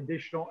gut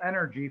additional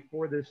energy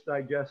for this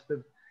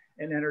digestive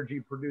and energy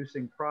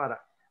producing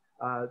product.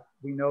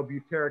 We know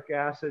butyric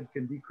acid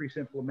can decrease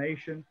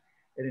inflammation.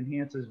 It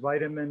enhances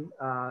vitamin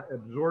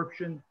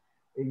absorption,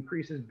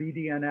 increases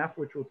BDNF,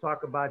 which we'll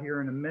talk about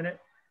here in a minute,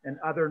 and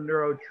other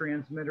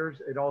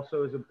neurotransmitters. It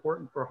also is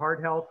important for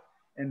heart health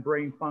and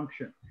brain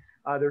function.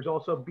 There's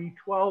also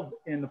B12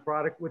 in the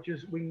product, which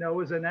we know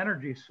is an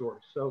energy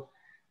source. So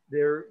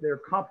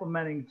they're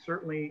complementing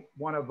certainly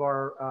one of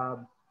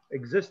our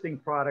existing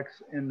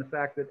products in the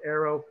fact that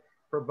Aero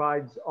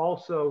provides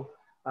also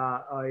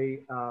a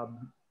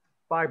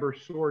fiber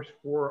source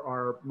for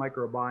our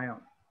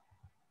microbiome.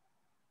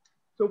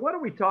 So what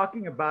are we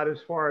talking about as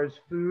far as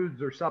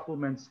foods or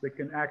supplements that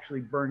can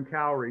actually burn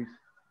calories?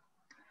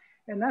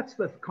 And that's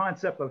the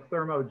concept of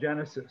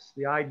thermogenesis,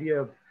 the idea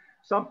of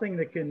something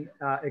that can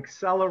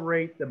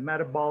accelerate the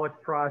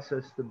metabolic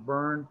process to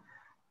burn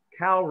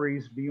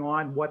calories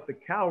beyond what the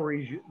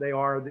calories they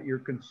are that you're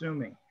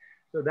consuming.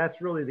 So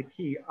that's really the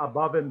key,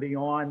 above and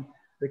beyond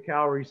the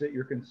calories that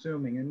you're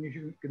consuming. And as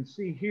you can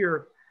see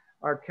here,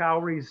 our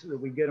calories,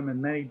 we get them in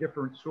many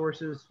different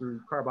sources through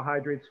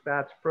carbohydrates,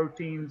 fats,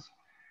 proteins,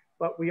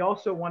 but we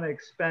also want to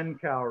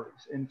expend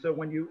calories. And so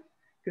when you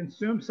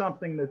consume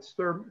something that's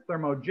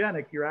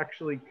thermogenic, you're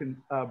actually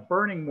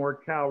burning more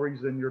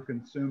calories than you're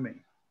consuming.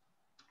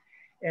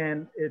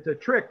 And it's a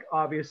trick,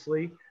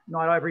 obviously.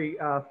 Not every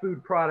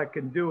food product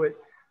can do it,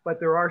 but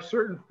there are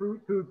certain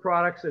food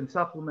products and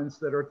supplements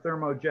that are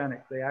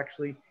thermogenic. They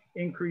actually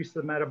increase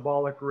the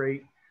metabolic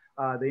rate.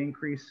 They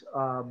increase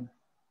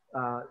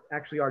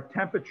actually our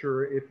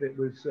temperature if it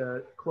was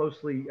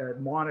closely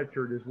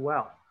monitored as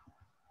well.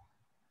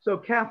 So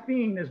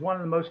caffeine is one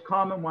of the most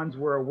common ones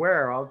we're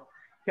aware of.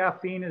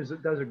 Caffeine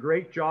does a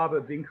great job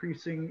of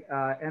increasing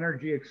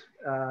energy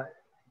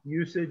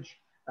usage.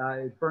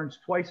 It burns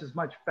twice as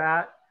much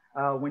fat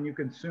when you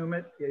consume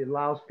it. It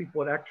allows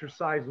people to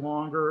exercise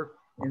longer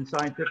in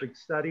scientific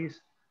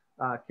studies.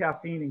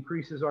 Caffeine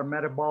increases our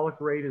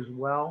metabolic rate as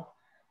well.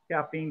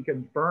 Caffeine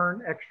can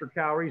burn extra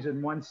calories.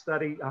 In one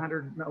study,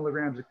 100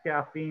 milligrams of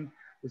caffeine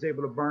is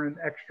able to burn an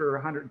extra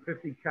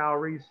 150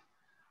 calories.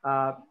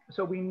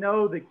 So we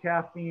know that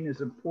caffeine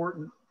is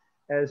important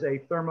as a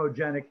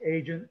thermogenic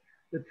agent.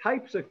 The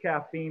types of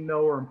caffeine,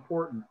 though, are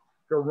important.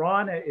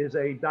 Guarana is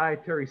a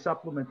dietary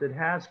supplement that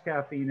has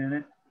caffeine in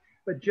it,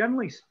 but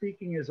generally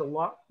speaking is a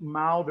lot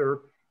milder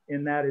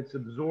in that it's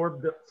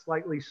absorbed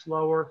slightly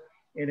slower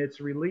and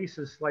its release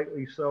is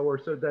slightly slower,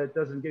 so that it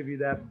doesn't give you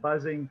that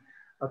buzzing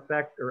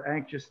effect or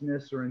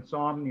anxiousness or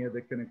insomnia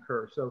that can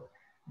occur. So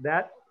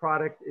that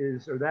product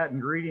is, or that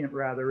ingredient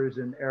rather, is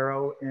in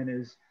Arrow and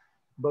is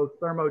both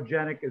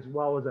thermogenic as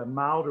well as a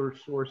milder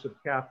source of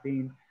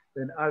caffeine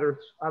than other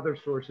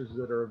sources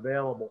that are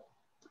available.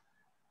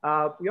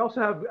 We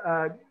also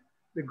have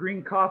the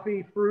green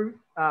coffee fruit,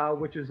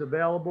 which is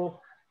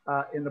available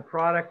in the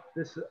product.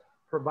 This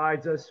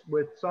provides us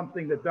with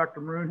something that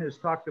Dr. Maroon has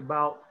talked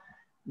about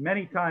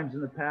many times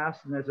in the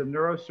past, and as a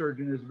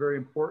neurosurgeon is very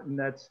important.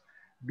 That's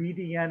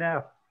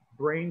BDNF,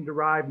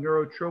 brain-derived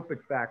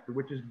neurotrophic factor,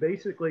 which is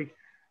basically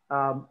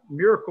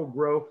miracle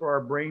grow for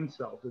our brain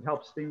cells. It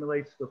helps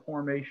stimulates the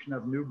formation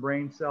of new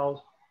brain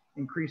cells,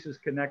 increases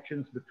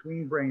connections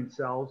between brain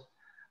cells.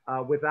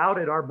 Without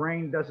it, our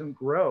brain doesn't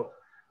grow.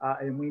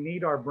 And we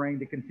need our brain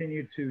to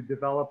continue to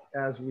develop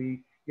as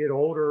we get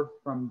older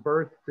from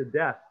birth to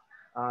death.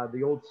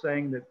 The old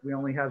saying that we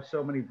only have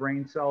so many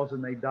brain cells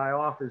and they die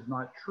off is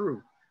not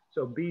true.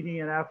 So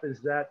BDNF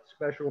is that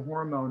special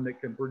hormone that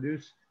can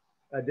produce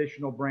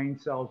additional brain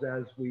cells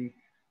as we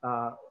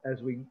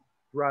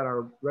throughout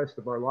our rest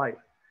of our life.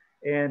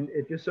 And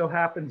it just so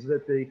happens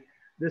that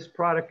this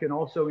product can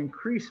also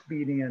increase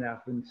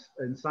BDNF.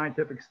 In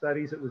scientific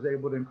studies, it was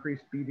able to increase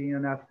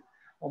BDNF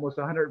almost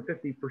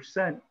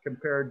 150%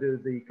 compared to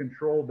the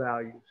control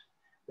values.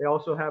 They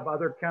also have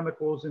other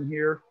chemicals in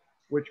here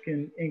which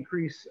can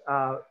increase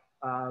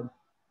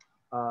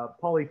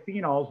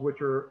polyphenols,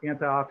 which are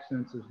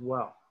antioxidants as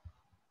well.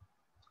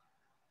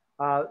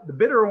 The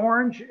bitter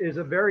orange is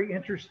a very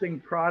interesting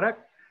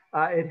product.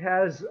 It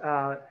has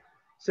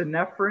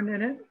synephrine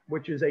in it,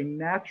 which is a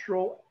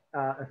natural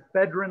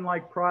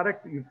ephedrine-like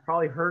product. You've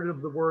probably heard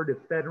of the word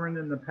ephedrine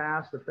in the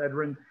past.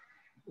 Ephedrine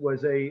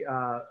was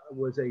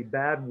a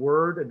bad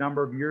word a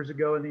number of years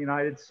ago in the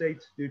United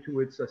States due to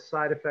its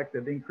side effect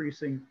of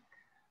increasing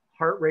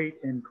heart rate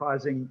and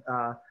causing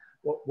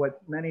what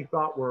many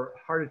thought were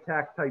heart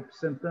attack type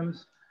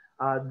symptoms.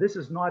 This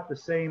is not the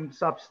same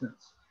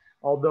substance,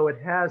 although it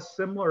has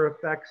similar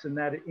effects in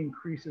that it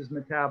increases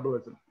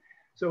metabolism.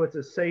 So it's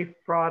a safe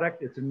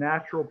product, it's a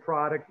natural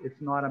product,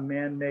 it's not a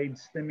man-made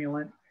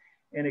stimulant,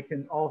 and it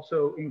can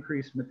also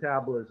increase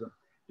metabolism.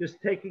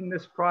 Just taking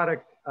this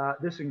product,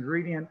 this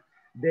ingredient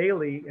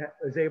daily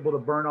is able to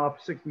burn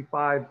off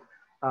 65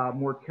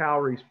 more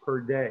calories per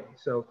day.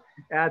 So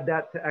add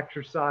that to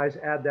exercise,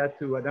 add that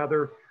to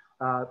another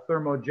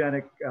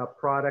thermogenic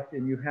product,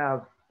 and you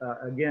have,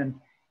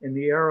 again, in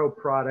the Arrow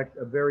product,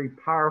 a very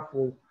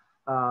powerful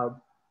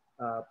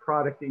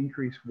product to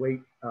increase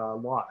weight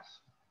loss.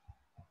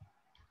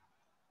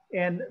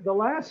 And the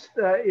last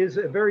is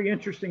a very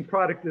interesting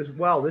product as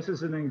well. This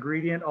is an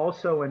ingredient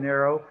also in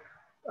Arrow.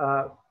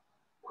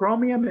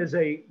 Chromium is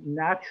a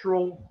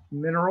natural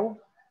mineral,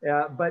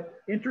 but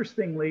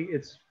interestingly,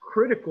 it's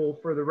critical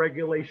for the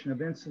regulation of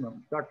insulin.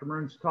 Dr.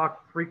 Maroon's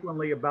talked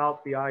frequently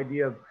about the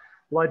idea of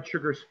blood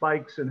sugar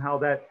spikes and how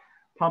that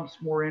pumps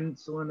more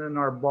insulin in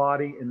our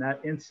body, and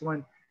that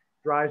insulin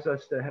drives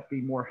us to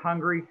be more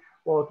hungry.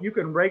 Well, if you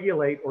can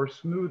regulate or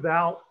smooth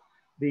out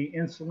the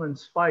insulin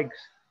spikes,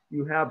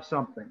 you have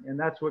something. And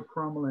that's what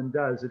cromolyn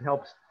does. It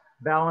helps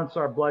balance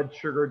our blood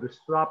sugar to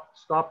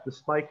stop the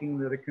spiking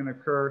that it can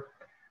occur.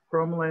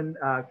 Cromolyn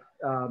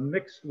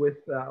mixed with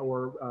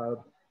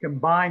or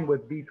combined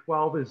with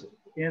B12 is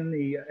in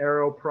the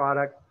Arrow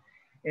product.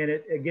 And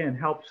it, again,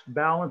 helps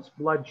balance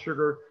blood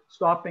sugar,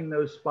 stopping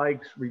those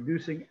spikes,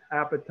 reducing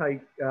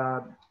appetite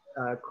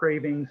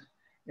cravings,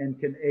 and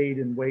can aid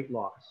in weight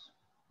loss.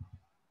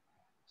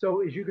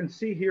 So as you can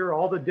see here,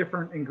 all the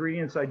different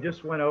ingredients I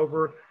just went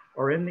over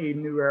are in the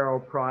new Arrow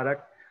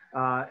product.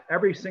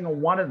 Every single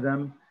one of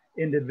them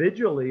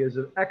individually is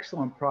an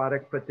excellent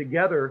product, but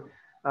together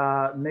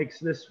makes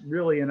this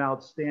really an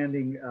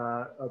outstanding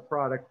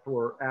product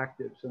for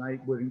actives. And I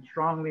would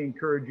strongly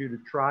encourage you to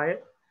try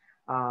it.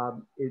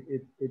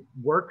 It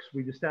works.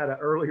 We just had an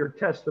earlier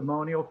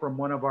testimonial from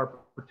one of our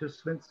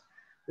participants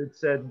that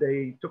said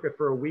they took it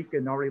for a week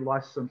and already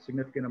lost some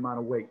significant amount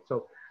of weight.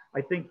 So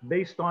I think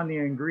based on the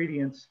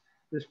ingredients,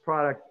 this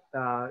product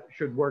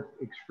should work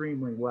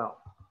extremely well.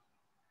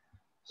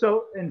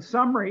 So in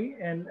summary,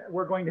 and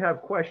we're going to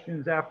have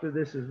questions after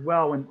this as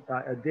well, and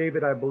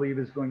David, I believe,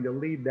 is going to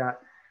lead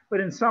that. But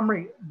in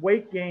summary,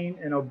 weight gain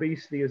and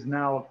obesity is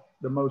now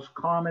the most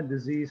common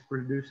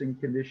disease-producing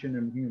condition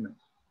in humans.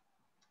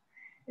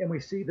 And we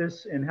see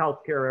this in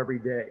healthcare every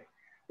day.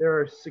 There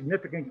are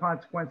significant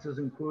consequences,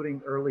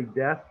 including early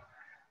death,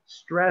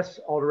 stress,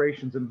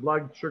 alterations in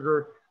blood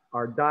sugar,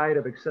 our diet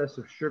of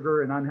excessive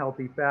sugar and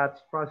unhealthy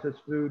fats,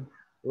 processed food,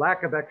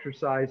 lack of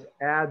exercise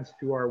adds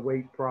to our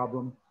weight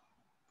problem.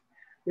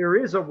 There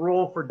is a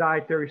role for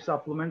dietary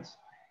supplements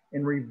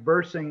in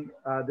reversing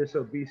this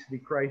obesity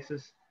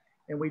crisis.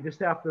 And we just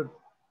have to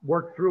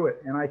work through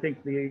it. And I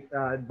think the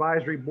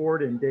advisory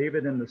board and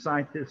David and the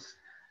scientists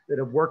that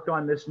have worked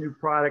on this new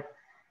product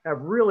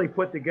have really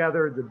put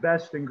together the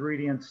best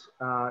ingredients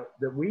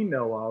that we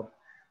know of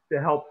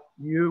to help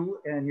you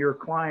and your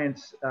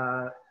clients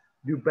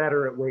do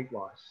better at weight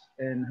loss,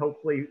 and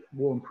hopefully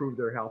will improve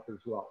their health as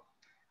well.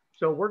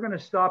 So we're going to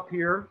stop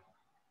here.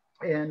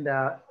 And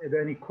if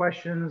any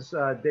questions,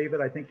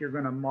 David, I think you're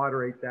going to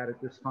moderate that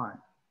at this time.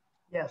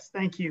 Yes,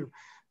 thank you,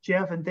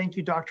 Jeff, and thank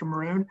you, Dr.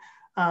 Maroon.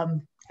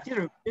 You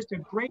know, just a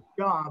great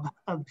job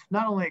of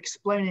not only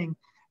explaining,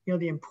 you know,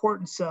 the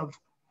importance of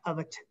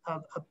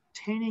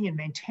obtaining and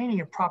maintaining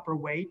a proper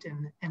weight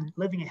and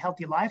living a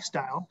healthy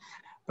lifestyle,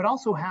 but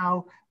also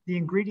how the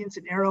ingredients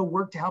in Arrow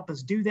work to help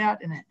us do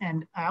that.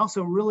 And I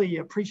also really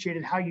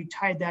appreciated how you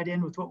tied that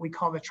in with what we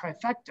call the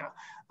trifecta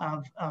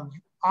of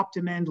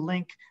OptimEnd,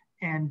 Link,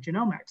 and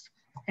genomics.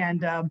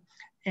 And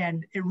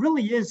it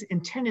really is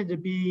intended to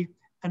be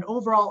an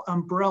overall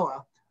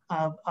umbrella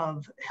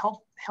of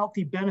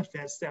healthy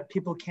benefits that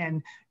people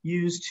can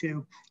use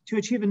to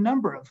achieve a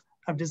number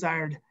of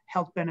desired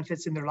health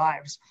benefits in their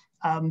lives.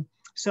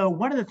 So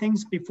one of the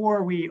things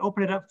before we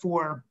open it up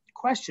for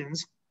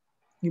questions,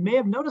 you may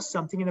have noticed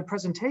something in the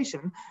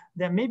presentation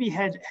that maybe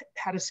had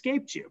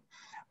escaped you.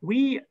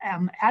 We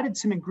added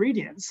some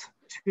ingredients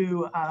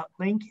to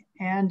Link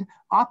and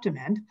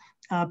OptimEnd,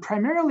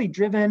 primarily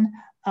driven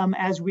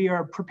as we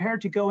are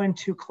prepared to go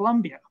into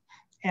Colombia.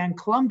 And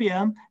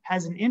Colombia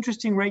has an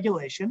interesting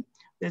regulation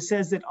that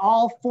says that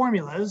all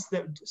formulas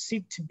that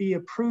seek to be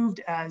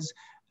approved as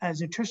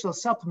nutritional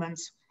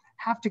supplements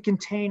have to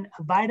contain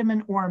a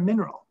vitamin or a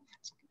mineral,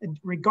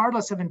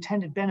 regardless of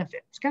intended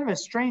benefit. It's kind of a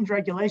strange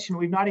regulation.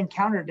 We've not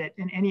encountered it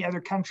in any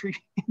other country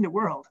in the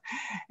world.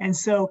 And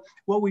so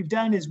what we've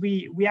done is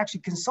we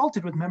actually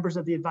consulted with members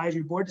of the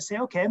advisory board to say,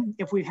 okay,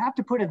 if we have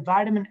to put a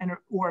vitamin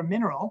or a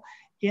mineral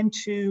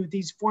into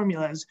these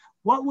formulas,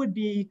 what would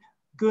be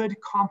good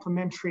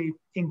complementary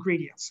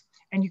ingredients?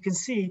 And you can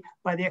see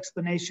by the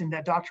explanation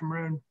that Dr.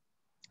 Maroon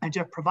and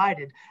Jeff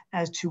provided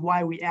as to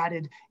why we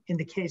added, in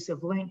the case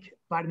of Link,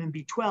 vitamin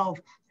B12,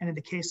 and in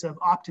the case of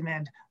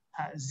OptimEnd,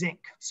 zinc.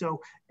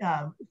 So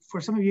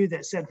for some of you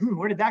that said,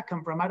 where did that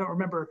come from? I don't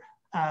remember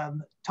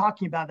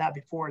talking about that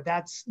before.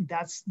 That's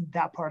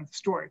that part of the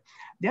story.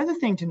 The other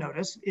thing to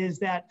notice is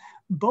that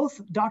both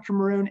Dr.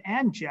 Maroon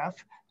and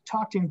Jeff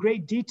talked in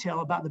great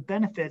detail about the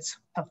benefits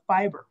of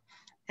fiber,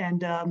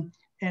 and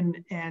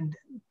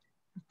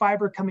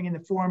fiber coming in the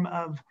form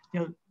of,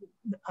 in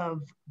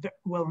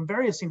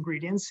various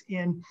ingredients.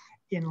 In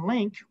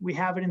Link, we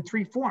have it in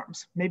 3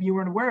 forms. Maybe you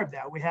weren't aware of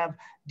that. We have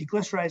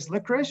deglycerized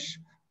licorice,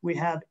 we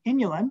have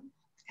inulin,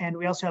 and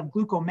we also have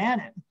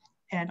glucomannan.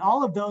 And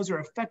all of those are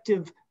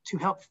effective to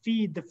help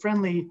feed the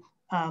friendly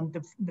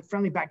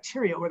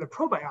bacteria or the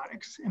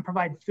probiotics and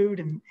provide food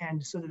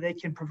and so that they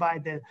can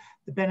provide the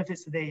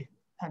benefits that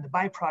and the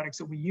byproducts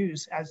that we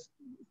use as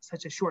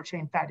such as short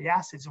chain fatty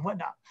acids and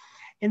whatnot.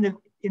 In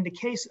the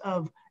case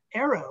of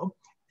Arrow,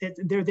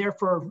 they're there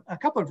for a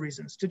couple of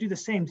reasons: to do the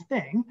same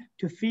thing,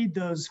 to feed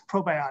those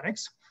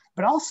probiotics,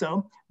 but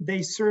also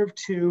they serve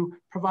to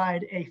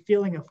provide a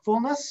feeling of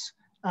fullness.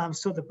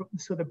 So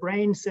the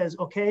brain says,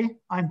 okay,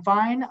 I'm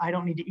fine, I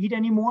don't need to eat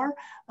anymore.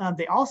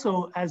 They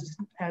also, as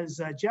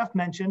Jeff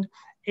mentioned,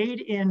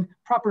 aid in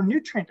proper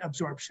nutrient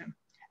absorption.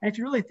 And if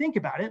you really think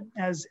about it,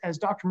 as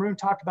Dr. Maroon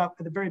talked about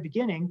at the very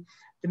beginning,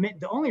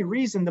 the only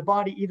reason the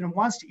body even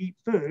wants to eat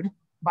food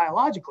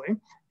biologically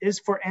is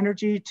for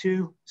energy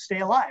to stay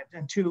alive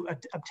and to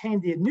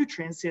obtain the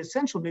nutrients, the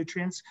essential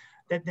nutrients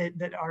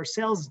that our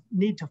cells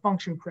need to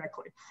function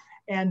correctly.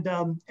 And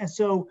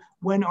so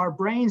when our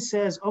brain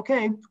says,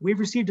 okay, we've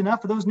received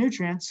enough of those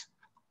nutrients,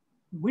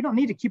 we don't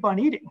need to keep on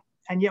eating.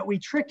 And yet we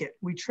trick it.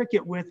 We trick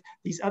it with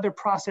these other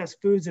processed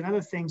foods and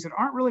other things that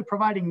aren't really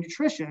providing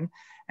nutrition.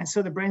 And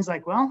so the brain's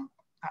like, well,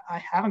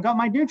 I haven't got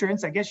my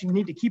nutrients. I guess you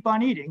need to keep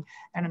on eating,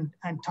 and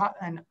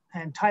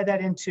tie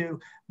that into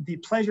the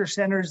pleasure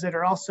centers that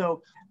are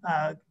also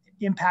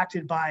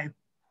impacted by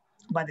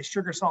the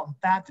sugar, salt, and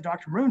fat that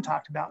Dr. Maroon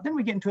talked about. Then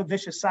we get into a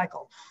vicious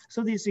cycle.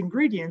 So these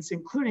ingredients,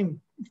 including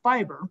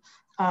fiber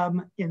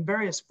in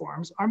various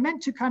forms, are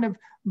meant to kind of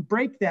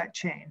break that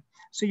chain.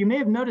 So you may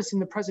have noticed in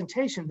the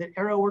presentation that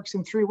Arrow works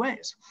in 3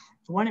 ways.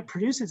 One, it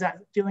produces that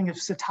feeling of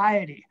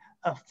satiety,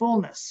 of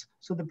fullness.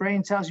 So the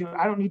brain tells you,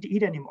 I don't need to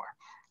eat anymore.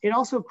 It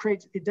also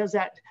does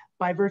that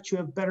by virtue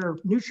of better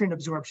nutrient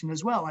absorption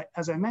as well,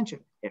 as I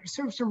mentioned. It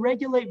serves to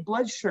regulate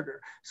blood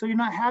sugar, so you're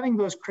not having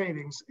those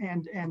cravings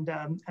and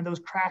those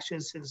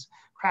crashes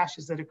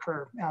that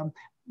occur.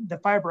 The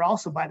fiber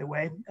also, by the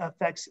way,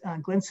 affects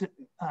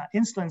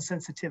insulin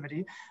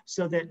sensitivity,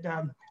 so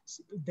that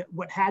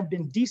what had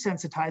been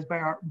desensitized by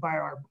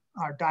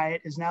our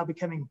diet is now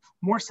becoming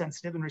more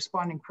sensitive and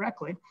responding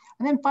correctly.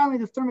 And then finally,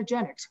 the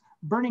thermogenics,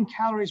 burning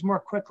calories more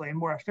quickly and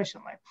more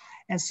efficiently.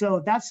 And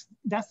so that's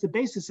the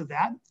basis of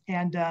that.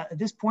 And at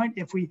this point,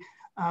 if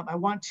I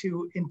want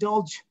to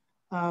indulge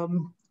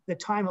the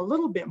time a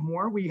little bit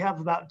more. We have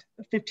about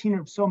 15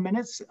 or so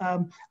minutes.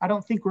 I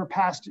don't think we're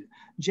past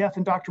Jeff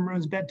and Dr.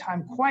 Maroon's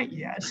bedtime quite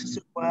yet.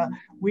 So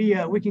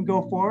we can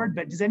go forward,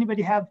 but does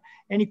anybody have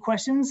any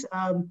questions?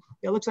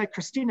 It looks like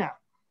Christina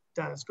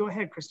does. Go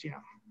ahead, Christina.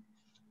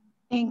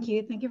 Thank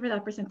you. Thank you for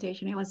that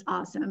presentation. It was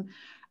awesome.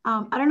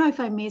 I don't know if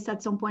I missed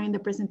at some point in the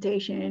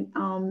presentation.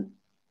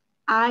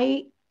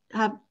 I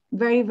have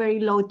very, very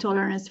low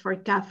tolerance for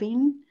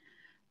caffeine.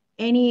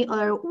 Any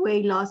other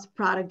weight loss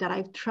product that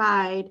I've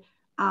tried,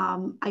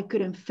 I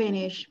couldn't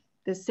finish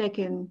the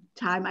second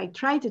time I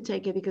tried to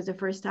take it, because the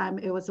first time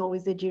it was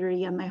always the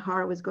jittery and my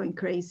heart was going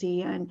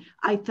crazy. And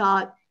I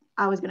thought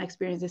I was gonna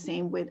experience the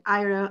same with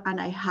Ira, and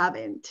I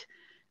haven't.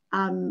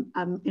 I'm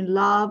in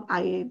love,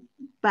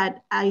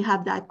 but I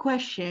have that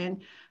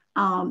question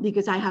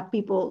because I have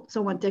people,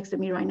 someone texted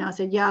me right now,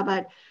 said, yeah,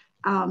 but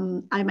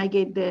I might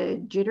get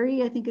the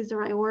jittery, I think is the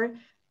right word.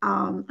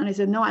 And I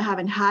said, no, I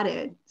haven't had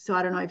it. So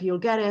I don't know if you'll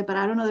get it, but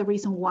I don't know the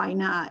reason why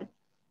not.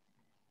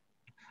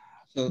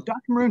 So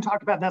Dr. Maroon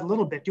talked about that a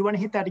little bit. Do you want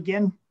to hit that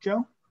again,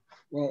 Joe?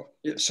 Well,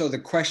 so the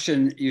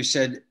question, you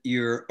said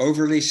you're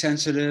overly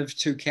sensitive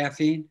to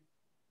caffeine?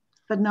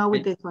 But not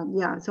with this one,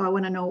 yeah. So I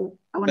want to know.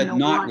 But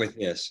not with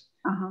this.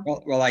 Uh-huh.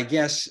 Well, I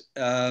guess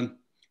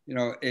you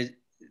know,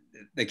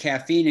 the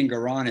caffeine in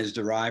guarana is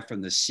derived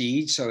from the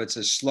seed, so it's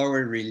a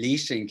slower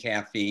releasing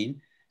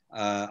caffeine,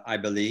 I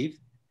believe,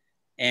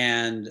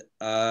 and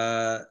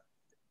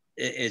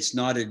it's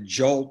not a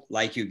jolt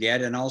like you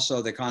get, and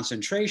also the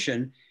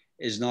concentration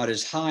is not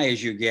as high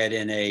as you get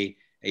in a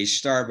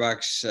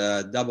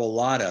Starbucks double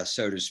latte,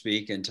 so to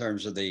speak, in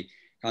terms of the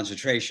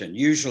concentration.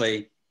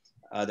 Usually,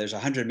 there's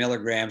 100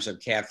 milligrams of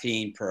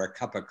caffeine per a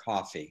cup of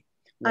coffee.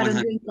 I don't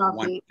drink coffee.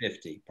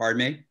 150. Pardon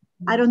me?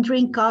 I don't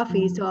drink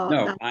coffee, so.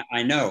 No,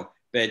 I know,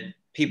 but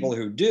people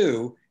who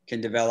do can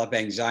develop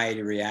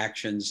anxiety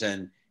reactions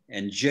and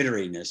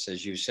jitteriness,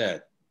 as you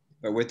said.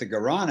 But with the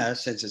guarana,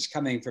 since it's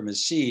coming from a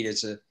seed,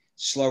 it's a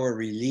slower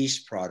release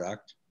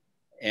product,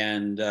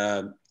 and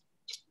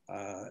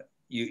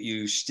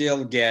you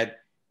still get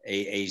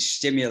a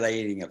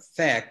stimulating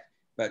effect,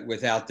 but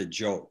without the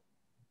jolt.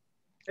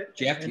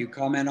 Jeff, you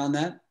comment on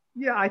that?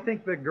 Yeah, I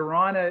think the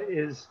guarana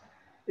is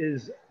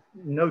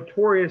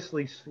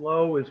notoriously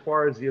slow as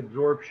far as the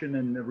absorption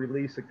and the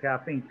release of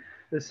caffeine.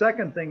 The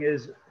second thing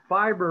is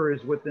fiber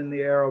is within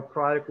the arrow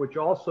product, which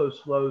also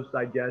slows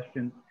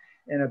digestion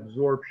and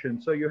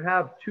absorption. So you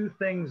have two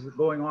things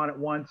going on at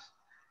once.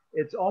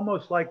 It's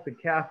almost like the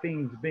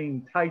caffeine's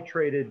being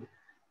titrated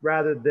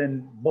rather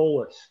than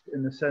bolused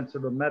in the sense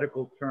of a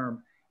medical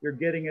term. You're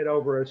getting it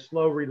over a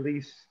slow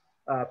release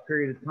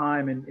period of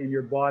time, and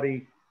your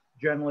body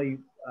generally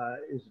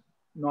is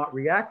not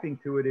reacting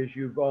to it, as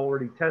you've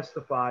already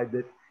testified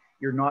that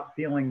you're not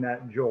feeling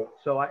that jolt.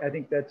 So I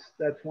think that's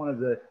one of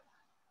the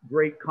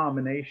great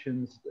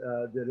combinations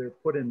that are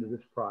put into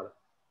this product.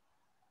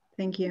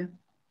 Thank you.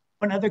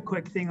 One other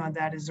quick thing on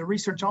that is the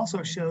research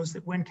also shows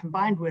that when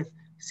combined with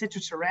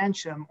citrus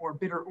aurantium or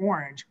bitter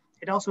orange,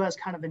 it also has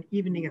kind of an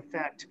evening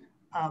effect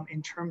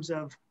in terms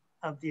of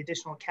the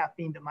additional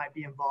caffeine that might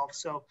be involved.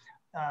 So,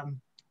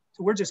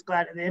 so we're just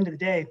glad at the end of the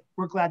day,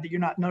 we're glad that you're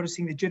not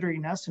noticing the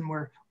jitteriness, and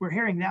we're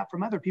hearing that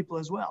from other people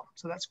as well.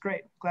 So that's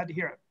great. Glad to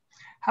hear it.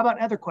 How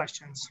about other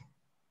questions?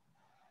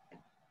 I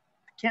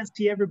can't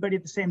see everybody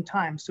at the same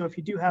time. So if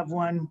you do have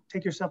one,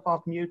 take yourself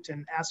off mute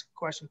and ask a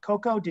question.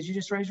 Coco, did you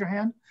just raise your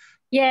hand?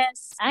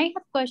 Yes, I have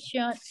a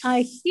question.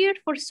 I hear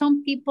for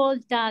some people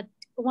that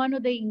one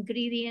of the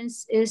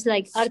ingredients is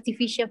like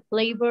artificial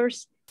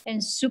flavors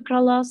and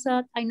sucralose.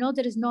 I know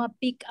there is not a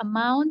big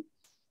amount.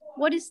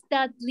 What is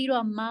that little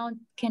amount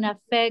can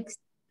affect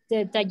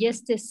the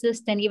digestive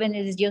system, even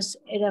if it's just,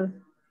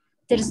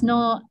 there's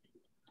no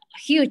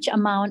huge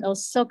amount of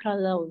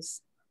sucralose?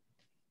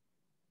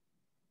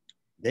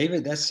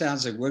 David, that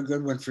sounds like a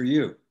good one for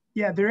you.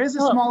 Yeah, there is a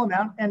small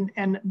amount,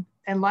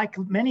 and like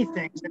many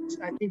things,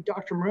 I think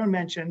Dr. Maroon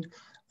mentioned,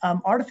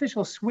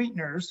 artificial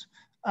sweeteners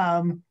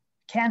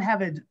can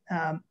have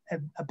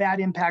a bad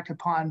impact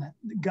upon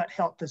gut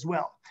health as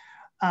well.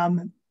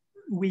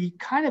 We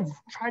kind of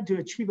tried to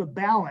achieve a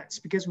balance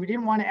because we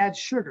didn't want to add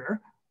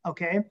sugar,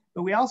 okay?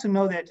 But we also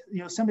know that, you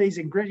know, some of these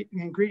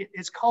ingredients,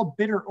 it's called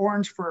bitter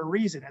orange for a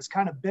reason. It's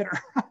kind of bitter.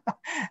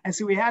 And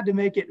so we had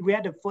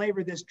to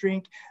flavor this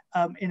drink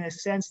in a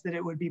sense that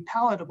it would be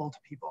palatable to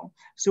people.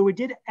 So we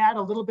did add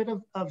a little bit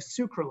of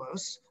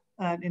sucralose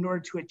in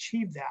order to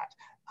achieve that.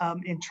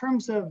 In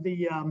terms of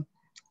the,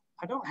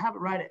 I don't have it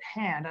right at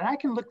hand, and I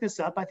can look this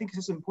up. I think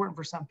this is important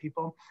for some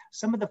people.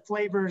 Some of the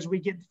flavors we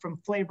get from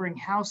flavoring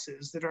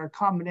houses that are a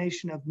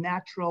combination of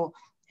natural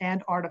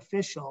and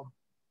artificial.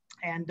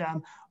 And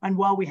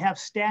while we have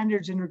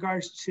standards in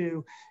regards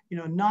to, you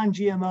know,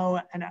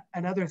 non-GMO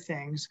and other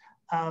things,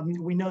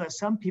 we know that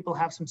some people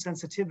have some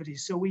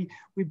sensitivities. So we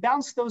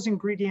bounce those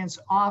ingredients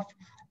off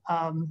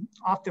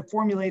the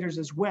formulators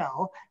as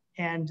well.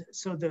 And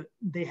so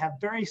they have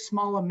very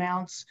small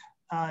amounts,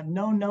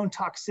 no known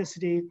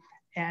toxicity.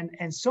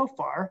 And so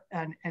far,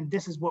 and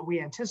this is what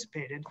we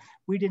anticipated,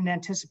 we didn't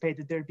anticipate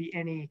that there'd be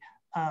any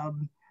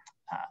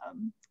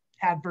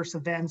adverse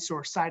events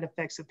or side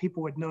effects that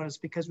people would notice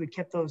because we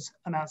kept those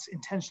amounts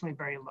intentionally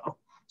very low.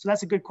 So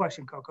that's a good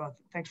question, Coco.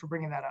 Thanks for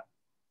bringing that up.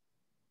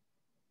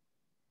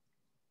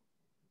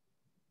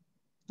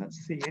 Let's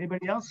see,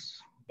 anybody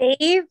else?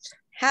 Dave,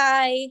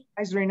 hi.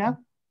 Hi, Zarina.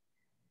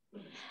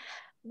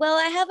 Well,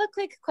 I have a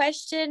quick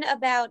question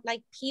about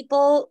like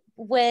people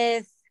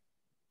with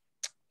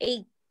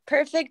a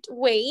perfect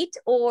weight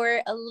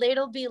or a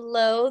little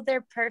below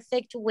their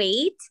perfect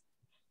weight.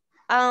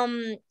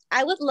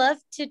 I would love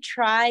to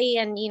try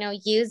and, you know,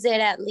 use it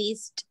at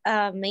least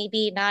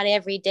maybe not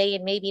every day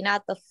and maybe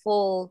not the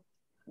full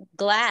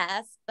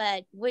glass,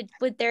 but would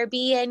there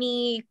be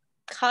any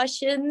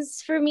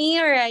cautions for me,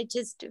 or I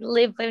just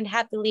live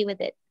happily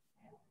with it?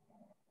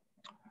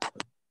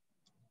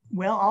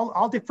 Well,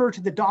 I'll defer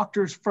to the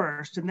doctors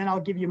first, and then I'll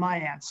give you my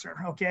answer,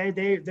 okay?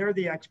 They're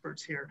the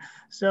experts here.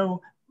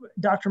 So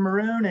Dr.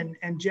 Maroon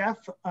and Jeff,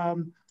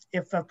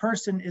 if a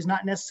person is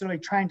not necessarily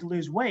trying to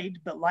lose weight,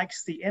 but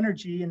likes the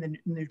energy and the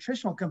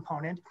nutritional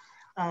component,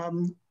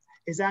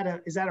 is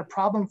that a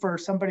problem for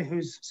somebody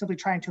who's simply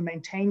trying to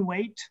maintain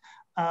weight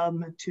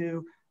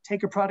to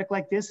take a product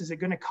like this? Is it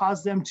going to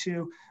cause them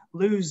to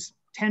lose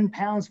 10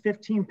 pounds,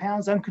 15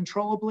 pounds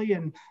uncontrollably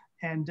and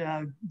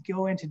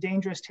go into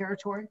dangerous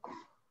territory?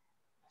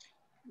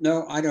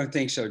 No, I don't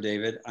think so,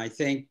 David. I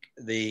think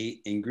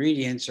the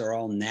ingredients are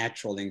all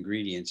natural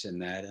ingredients in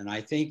that. And I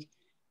think,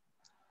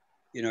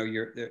 you know,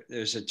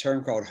 there's a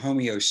term called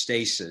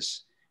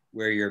homeostasis,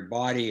 where your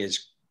body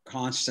is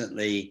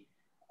constantly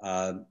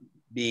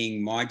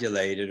being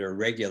modulated or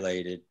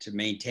regulated to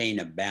maintain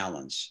a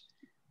balance.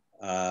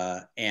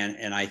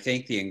 And I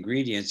think the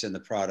ingredients in the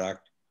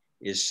product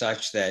is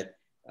such that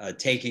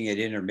taking it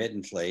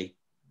intermittently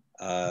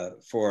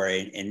for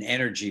an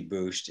energy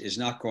boost is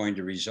not going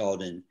to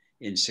result in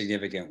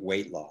significant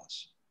weight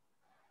loss.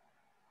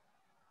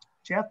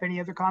 Jeff, any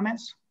other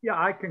comments? Yeah,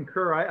 I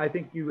concur. I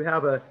think you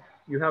have a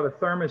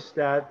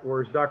thermostat,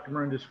 or as Dr.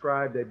 Maroon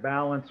described, a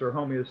balance or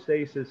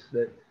homeostasis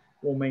that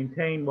will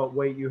maintain what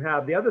weight you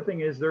have. The other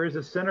thing is there is a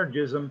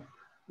synergism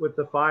with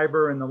the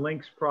fiber and the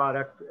Lynx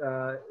product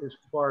as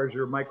far as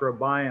your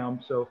microbiome.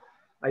 So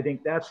I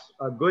think that's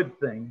a good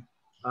thing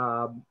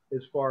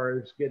as far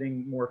as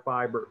getting more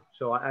fiber.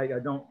 So I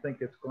don't think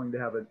it's going to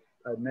have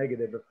a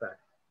negative effect.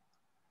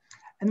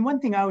 And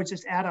one thing I would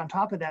just add on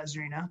top of that,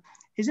 Zarina,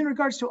 is in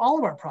regards to all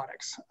of our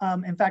products.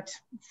 In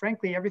fact,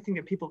 frankly, everything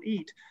that people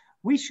eat,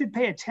 we should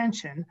pay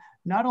attention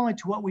not only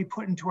to what we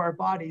put into our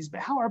bodies,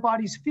 but how our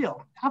bodies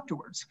feel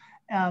afterwards.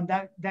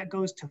 That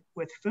goes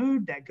with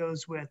food, that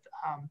goes with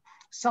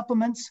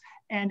supplements.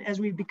 And as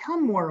we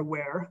become more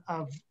aware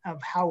of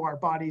how our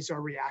bodies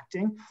are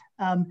reacting,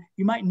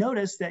 you might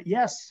notice that,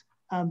 yes,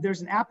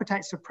 there's an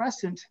appetite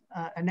suppressant,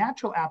 a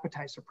natural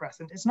appetite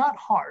suppressant. It's not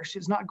harsh.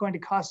 It's not going to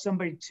cause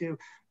somebody to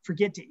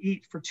forget to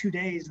eat for 2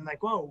 days and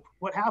like, whoa,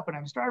 what happened?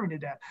 I'm starving to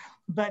death.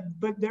 But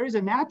there is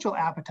a natural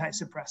appetite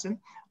suppressant.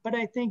 But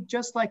I think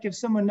just like if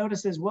someone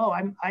notices, whoa,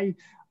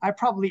 I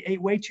probably ate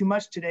way too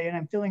much today and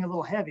I'm feeling a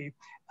little heavy.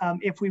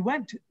 If you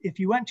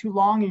went too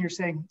long and you're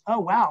saying, oh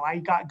wow, I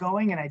got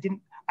going and I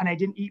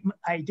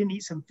didn't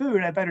eat some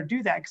food, I better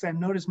do that because I've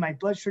noticed my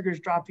blood sugar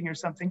is dropping or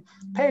something.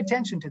 Pay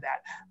attention to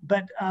that.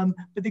 But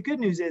the good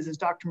news is, as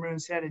Dr. Maroon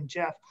said, and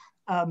Jeff,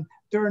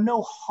 there are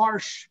no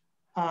harsh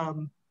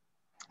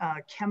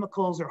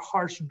chemicals or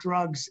harsh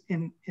drugs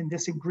in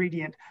this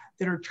ingredient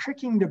that are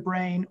tricking the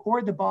brain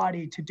or the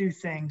body to do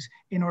things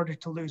in order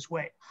to lose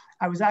weight.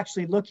 I was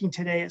actually looking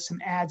today at some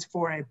ads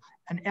for an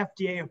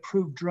FDA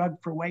approved drug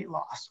for weight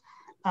loss.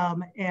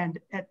 And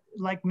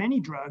like many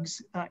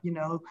drugs,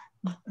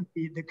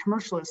 the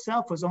commercial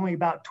itself was only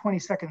about 20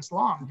 seconds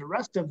long. The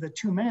rest of the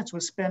 2 minutes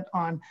was spent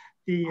on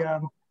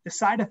the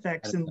side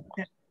effects, and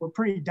were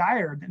pretty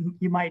dire than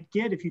you might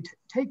get if you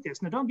take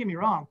this. Now, don't get me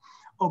wrong.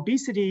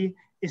 Obesity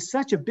is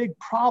such a big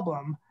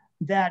problem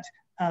that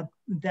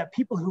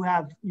people who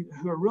are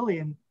really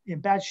in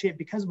bad shape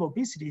because of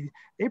obesity,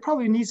 they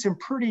probably need some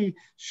pretty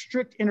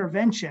strict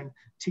intervention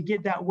to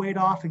get that weight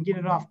off and get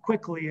it off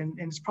quickly. And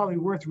it's probably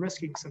worth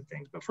risking some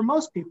things. But for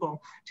most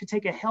people, to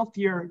take a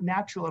healthier,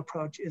 natural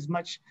approach is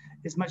much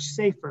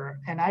safer.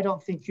 And I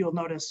don't think you'll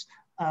notice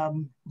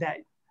that.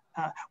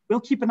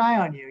 We'll keep an eye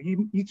on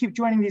you. You keep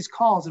joining these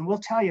calls and we'll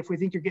tell you if we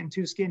think you're getting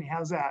too skinny.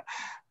 How's that?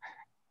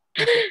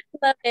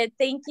 Love it.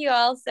 Thank you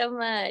all so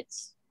much.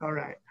 All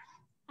right.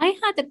 I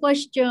had a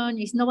question.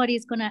 If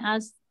nobody's going to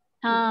ask,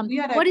 we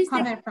had a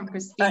comment from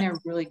Christina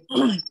really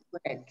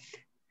quick.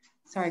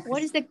 Sorry, Christina.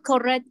 What is the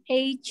correct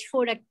age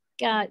for a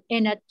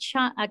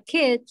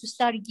kid to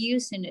start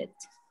using it?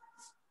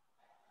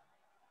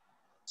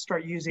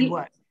 Start using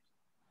what?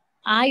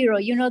 Iro.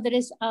 You know, there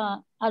is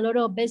a lot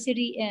of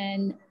obesity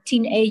in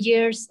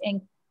teenagers,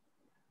 and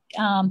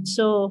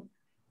so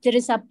there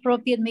is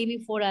appropriate maybe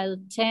for a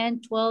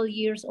 10, 12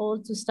 years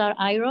old to start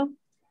Iro.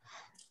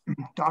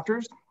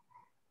 Doctors?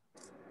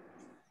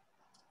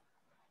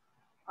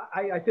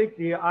 I think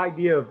the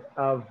idea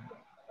of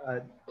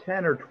a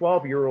 10 or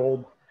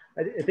 12-year-old,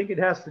 I think it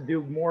has to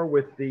do more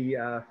with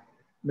the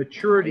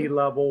maturity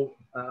level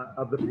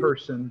of the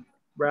person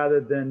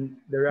rather than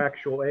their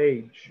actual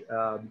age.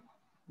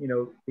 You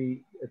know,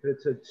 if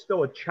it's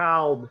still a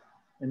child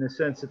in the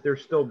sense that they're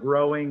still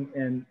growing,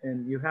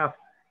 and you have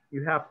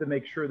to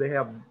make sure they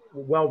have a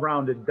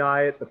well-rounded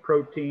diet, the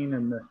protein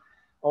and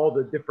all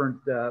the different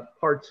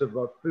parts of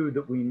food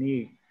that we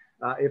need.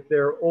 If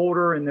they're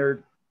older and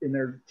they're in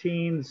their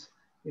teens,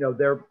 you know,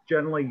 they're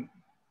generally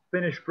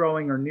finished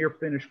growing or near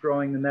finished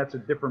growing, then that's a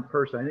different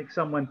person. I think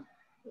someone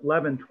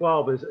 11,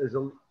 12 is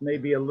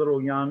maybe a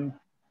little young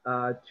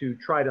to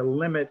try to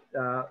limit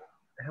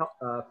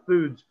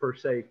foods per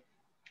se.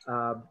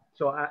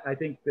 So I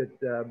think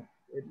that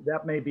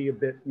that may be a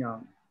bit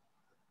young.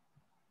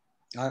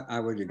 I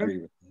would agree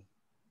with that.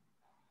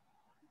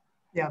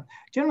 Yeah,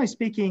 generally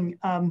speaking,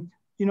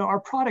 you know, our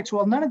products,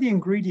 well, none of the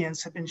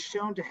ingredients have been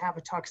shown to have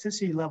a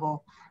toxicity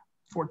level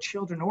for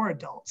children or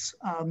adults.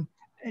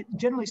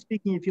 Generally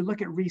speaking, if you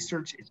look at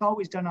research, it's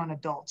always done on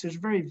adults. There's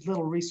very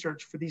little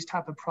research for these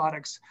type of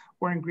products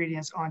or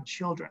ingredients on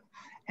children.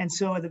 And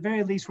so at the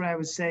very least, what I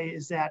would say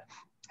is that,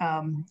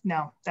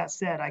 now that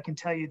said, I can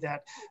tell you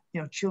that,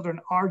 you know, children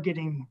are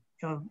getting,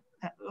 you know,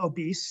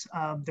 obese.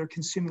 They're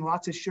consuming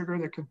lots of sugar.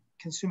 They're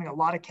consuming a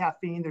lot of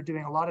caffeine. They're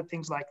doing a lot of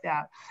things like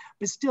that.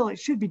 But still, it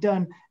should be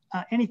done,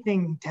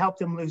 anything to help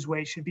them lose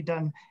weight should be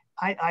done,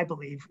 I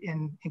believe,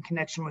 in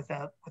connection with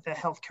a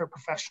healthcare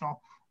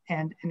professional.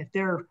 And if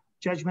their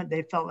judgment,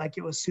 they felt like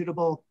it was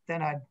suitable,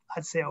 then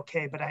I'd say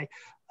okay. But I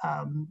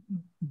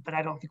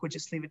don't think we'll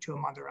just leave it to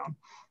them on their own.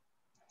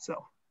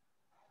 So,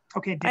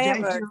 okay. I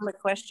have a quick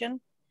question.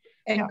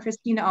 And yeah.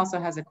 Christina also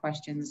has a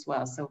question as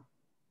well. So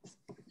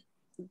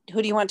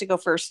who do you want to go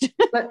first?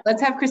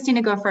 Let's have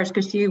Christina go first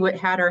because she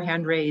had her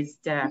hand raised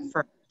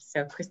first.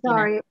 So Christina.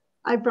 Sorry,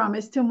 I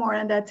promised 2 more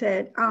and that's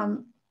it. I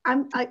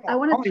want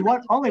to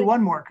only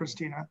one more,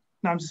 Christina.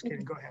 No, I'm just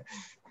kidding. Go ahead.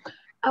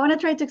 I want to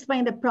try to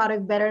explain the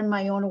product better in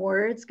my own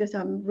words because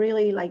I'm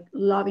really like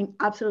loving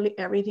absolutely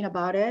everything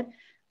about it.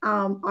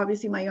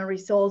 Obviously my own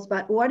results,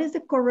 but what is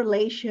the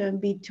correlation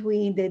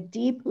between the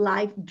deep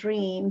life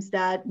dreams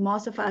that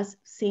most of us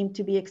seem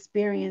to be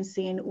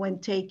experiencing when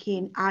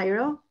taking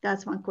IRO?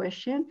 That's one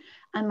question.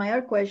 And my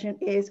other question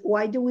is,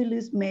 why do we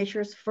lose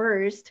measures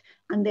first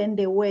and then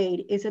the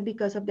weight? Is it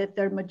because of the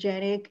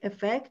thermogenic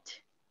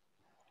effect?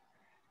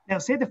 Now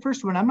say the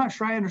first one. I'm not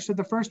sure I understood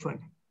the first one.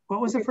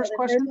 What was the first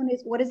question? The first one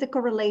is, what is the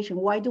correlation?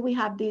 Why do we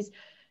have these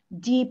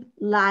deep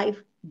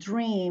life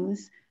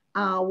dreams?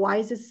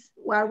 Why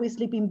are we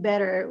sleeping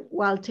better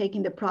while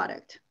taking the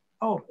product?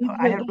 Oh,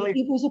 I have really...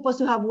 People are supposed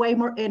to have way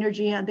more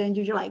energy and then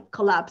you like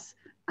collapse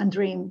and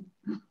dream.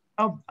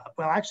 Oh,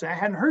 well, actually, I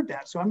hadn't heard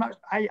that. So I'm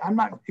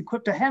not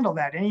equipped to handle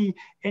that.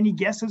 Any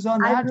guesses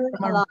on that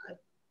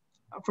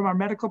from our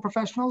medical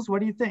professionals? What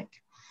do you think?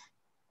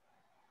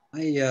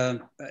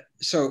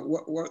 So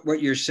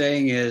what you're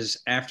saying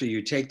is after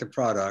you take the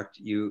product,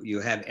 you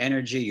have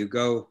energy, you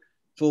go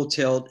full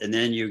tilt, and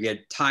then you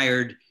get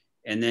tired,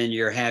 and then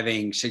you're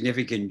having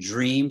significant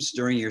dreams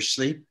during your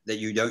sleep that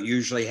you don't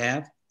usually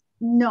have?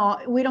 No,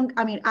 we don't.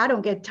 I mean, I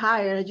don't get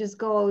tired. I just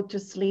go to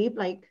sleep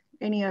like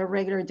any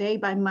regular day.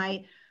 But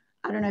I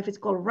don't know if it's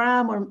called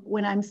RAM or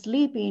when I'm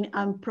sleeping,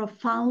 I'm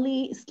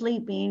profoundly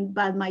sleeping,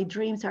 but my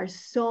dreams are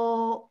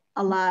so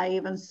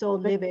alive and so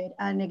vivid.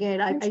 And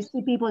again, I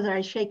see people that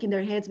are shaking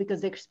their heads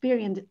because they're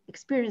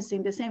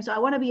experiencing the same. So I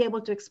want to be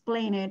able to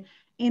explain it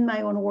in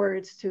my own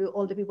words to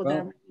all the people that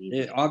are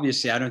reading.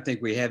 Obviously, I don't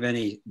think we have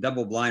any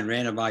double-blind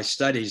randomized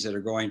studies that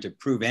are going to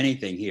prove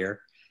anything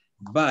here,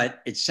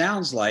 but it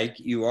sounds like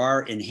you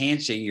are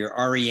enhancing your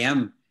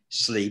REM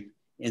sleep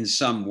in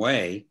some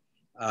way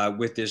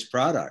with this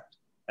product,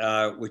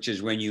 which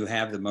is when you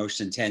have the most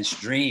intense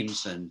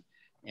dreams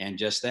and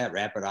just that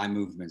rapid eye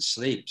movement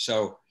sleep.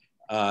 So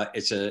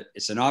it's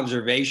an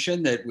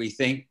observation that we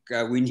think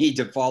we need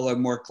to follow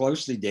more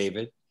closely,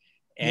 David,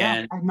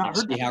 and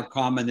see how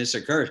common this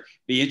occurs.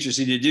 Be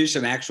interesting to do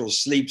some actual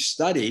sleep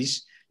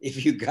studies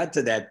if you got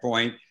to that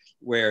point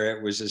where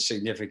it was a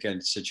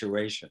significant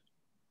situation.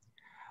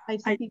 I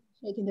see people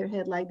shaking their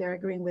head like they're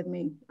agreeing with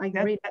me. I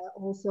agree that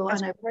also,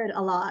 and I've heard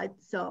a lot,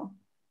 so.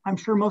 I'm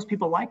sure most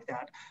people like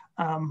that,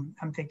 I'm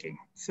thinking.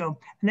 So,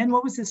 and then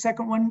what was the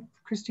second one,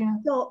 Christina?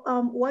 So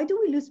why do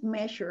we lose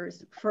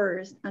measures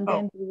first and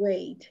then the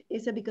weight?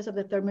 Is it because of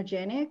the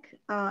thermogenic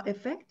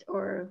effect,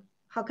 or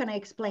how can I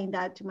explain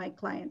that to my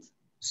clients?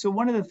 So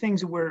one of the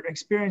things that we're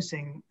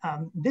experiencing, I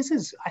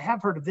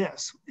have heard of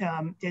this,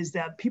 is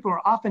that people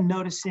are often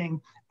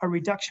noticing a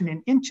reduction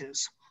in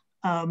inches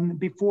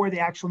before they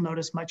actually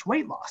notice much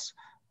weight loss.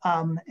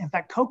 In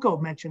fact, Coco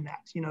mentioned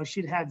that, you know,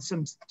 she'd had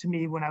some to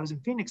me when I was in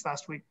Phoenix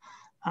last week,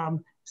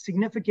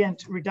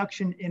 significant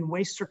reduction in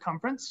waist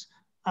circumference,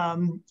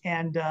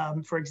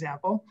 for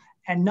example,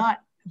 and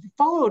not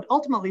followed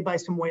ultimately by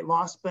some weight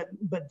loss, but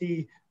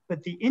the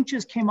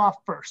inches came off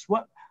first.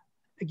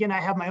 Again,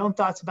 I have my own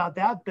thoughts about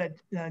that, but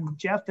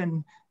Jeff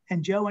and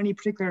Joe, any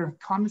particular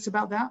comments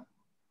about that?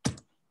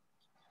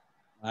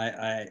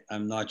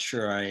 I'm not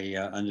sure I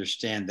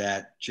understand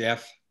that.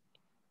 Jeff?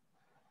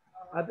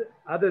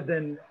 Other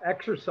than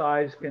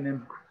exercise can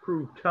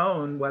improve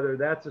tone, whether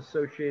that's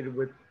associated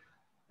with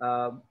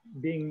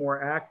being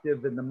more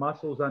active and the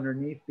muscles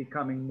underneath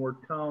becoming more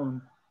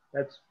toned.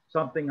 That's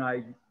something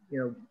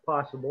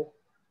possible,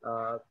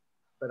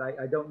 but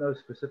I don't know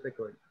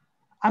specifically.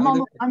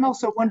 I'm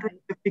also wondering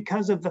if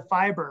because of the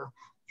fiber,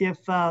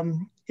 if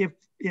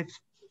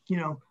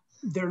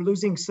they're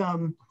losing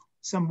some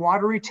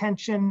water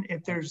retention,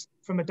 if there's,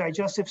 from a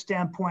digestive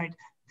standpoint,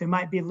 they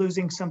might be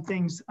losing some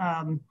things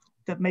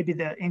that maybe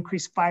the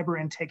increased fiber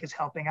intake is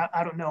helping.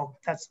 I don't know.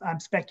 I'm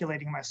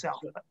speculating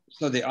myself.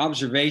 So the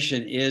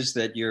observation is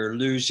that you're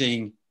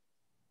losing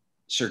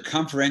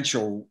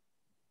circumferential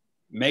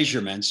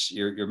measurements.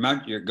 Your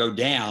go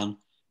down,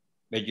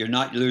 but you're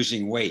not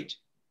losing weight.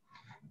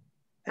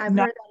 I've heard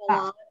that a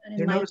lot. And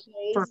in my case,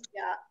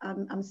 yeah,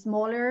 I'm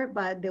smaller,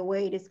 but the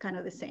weight is kind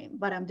of the same,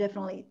 but I'm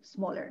definitely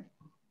smaller.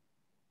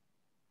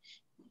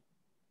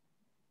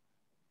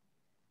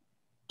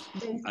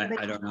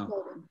 I don't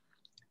know.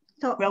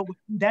 So, well,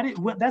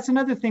 that's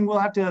another thing we'll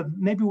have to,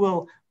 maybe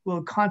we'll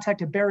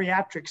contact a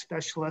bariatric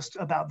specialist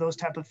about those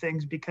type of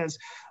things, because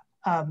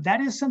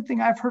that is something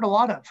I've heard a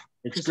lot of.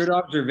 It's good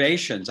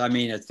observations. I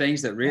mean, it's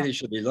things that really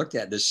should be looked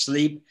at, the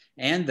sleep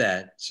and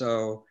that.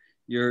 So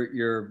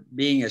you're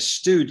being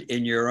astute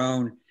in your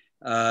own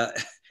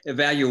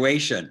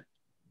evaluation.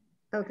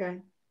 Okay,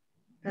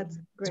 that's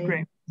great. That's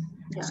great.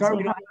 Yeah. Sorry,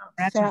 we don't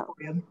have answers for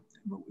you.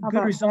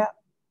 Good result,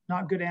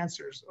 not good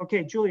answers.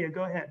 Okay, Julia,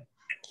 go ahead.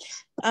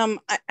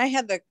 I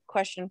had the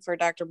question for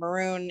Dr.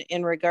 Maroon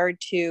in regard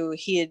to,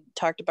 he had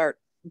talked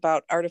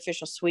about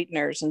artificial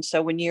sweeteners. And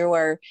so when you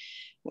are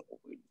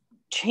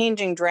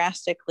changing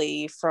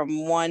drastically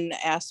from one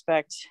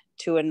aspect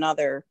to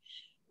another,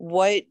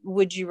 what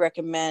would you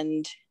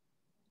recommend?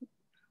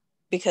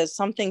 Because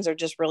some things are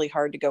just really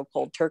hard to go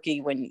cold turkey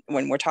when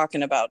we're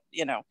talking about,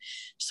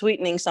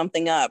 sweetening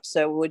something up.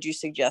 So would you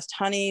suggest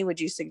honey?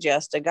 Would you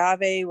suggest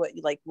agave?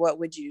 What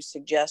would you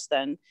suggest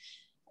then?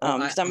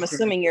 Because I'm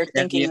assuming you're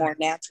thinking more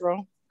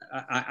natural.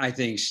 I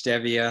think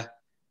stevia,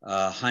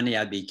 honey,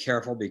 I'd be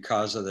careful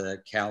because of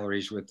the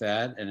calories with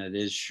that, and it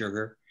is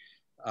sugar,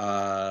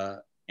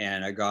 and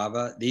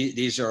agave.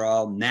 These are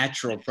all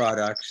natural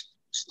products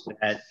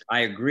that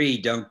I agree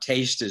don't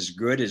taste as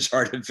good as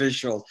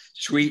artificial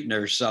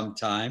sweeteners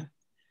sometimes.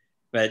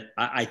 But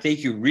I think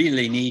you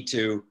really need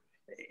to,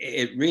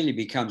 it really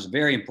becomes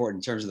very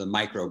important in terms of the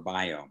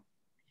microbiome.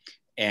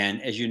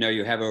 And as you know,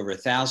 you have over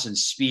 1,000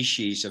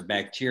 species of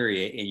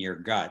bacteria in your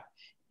gut.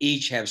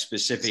 Each have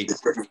specific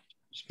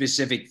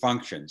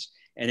functions.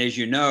 And as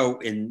you know,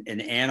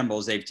 in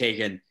animals, they've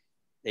taken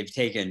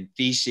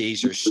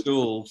feces or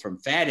stool from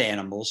fat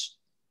animals,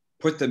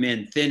 put them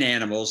in thin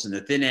animals, and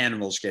the thin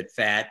animals get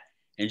fat,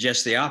 and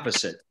just the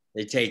opposite.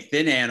 They take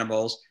thin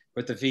animals,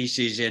 put the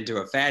feces into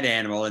a fat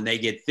animal, and they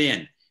get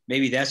thin.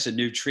 Maybe that's a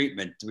new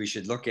treatment we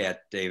should look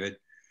at, David.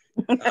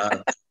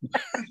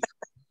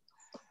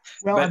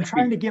 Well, I'm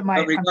trying to get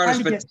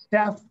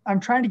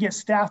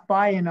staff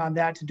buy-in on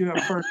that to do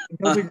it first.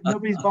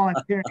 Nobody's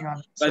volunteering on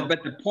it. So.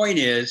 But the point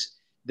is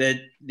that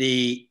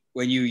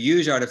when you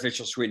use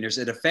artificial sweeteners,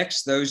 it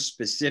affects those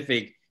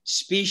specific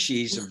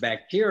species of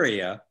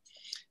bacteria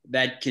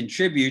that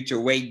contribute to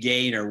weight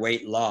gain or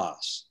weight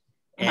loss.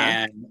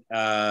 And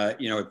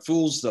it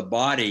fools the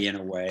body in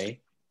a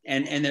way.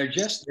 And they're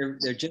just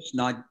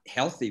not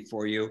healthy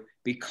for you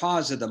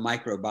because of the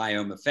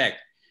microbiome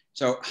effect.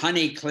 So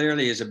honey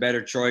clearly is a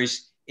better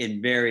choice in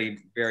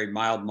very, very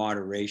mild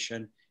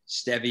moderation.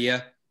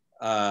 Stevia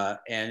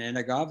and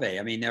agave.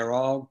 I mean, they're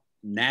all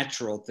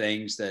natural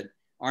things that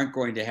aren't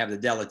going to have the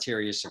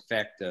deleterious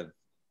effect of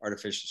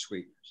artificial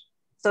sweeteners.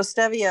 So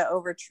stevia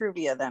over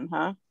Truvia then,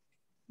 huh?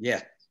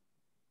 Yeah.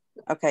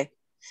 Okay.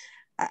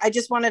 I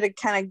just wanted to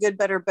kind of good,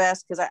 better,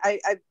 best, because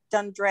I've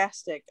done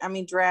drastic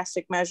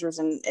measures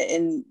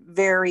in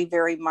very,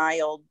 very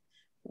mild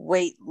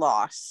weight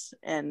loss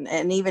and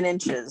even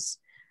inches.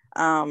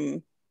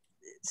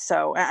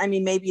 So, I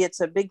mean, maybe it's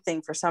a big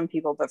thing for some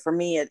people, but for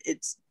me,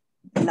 it's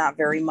not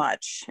very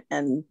much.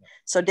 And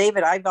so,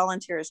 David, I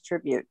volunteer as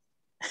tribute.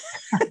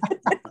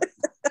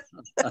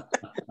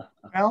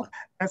 Well,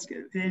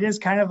 it is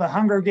kind of a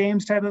Hunger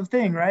Games type of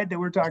thing, right? That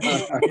we're talking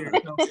about here.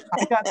 So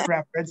I got the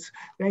reference.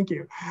 Thank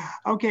you.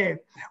 Okay.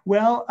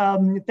 Well,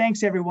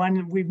 thanks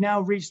everyone. We've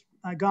now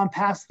gone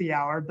past the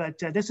hour, but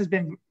this has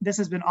been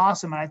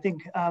awesome. And I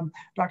think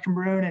Dr.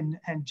 Maroon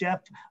and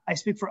Jeff, I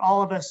speak for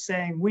all of us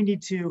saying we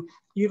need to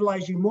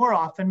utilize you more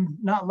often,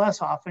 not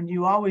less often.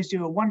 You always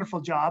do a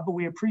wonderful job, but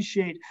we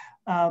appreciate.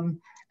 And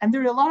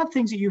there are a lot of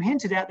things that you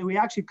hinted at that we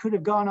actually could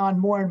have gone on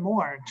more and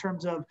more in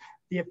terms of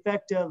the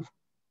effect of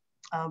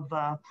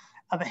a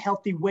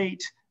healthy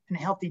weight and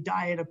a healthy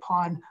diet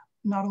upon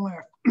not only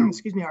our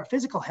our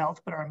physical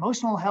health, but our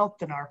emotional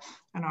health and our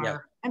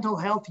mental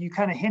health. You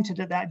kind of hinted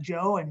at that,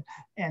 Joe,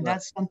 and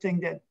that's something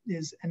that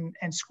is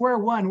and square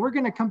one. We're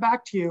going to come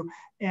back to you,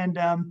 and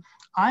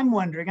I'm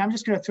wondering. I'm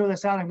just going to throw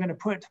this out. I'm going to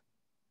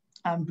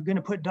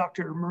put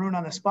Dr. Maroon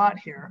on the spot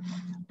here,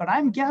 but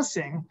I'm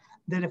guessing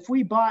that if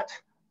we bought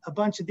a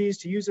bunch of these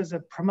to use as a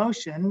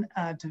promotion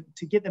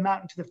to get them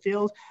out into the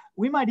field,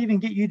 we might even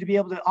get you to be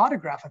able to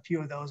autograph a few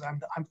of those.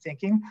 I'm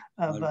thinking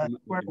of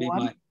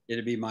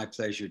It'd be my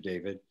pleasure,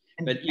 David.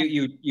 But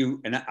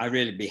you, and I'd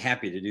really be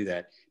happy to do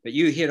that. But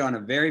you hit on a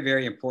very,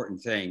 very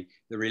important thing,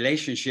 the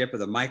relationship of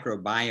the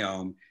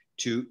microbiome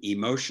to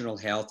emotional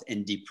health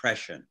and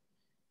depression.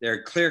 There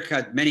are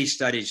clear-cut many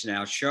studies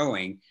now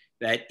showing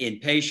that in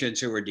patients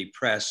who are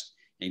depressed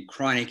and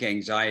chronic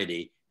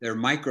anxiety, their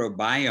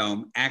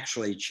microbiome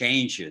actually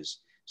changes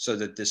so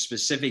that the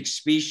specific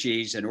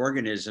species and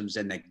organisms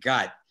in the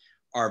gut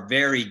are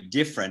very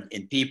different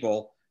in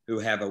people who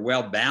have a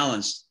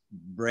well-balanced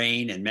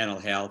brain and mental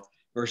health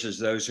versus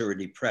those who are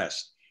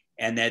depressed.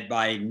 And that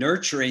by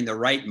nurturing the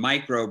right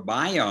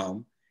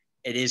microbiome,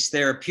 it is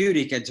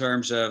therapeutic in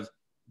terms of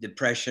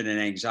depression and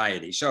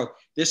anxiety. So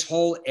this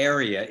whole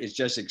area is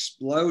just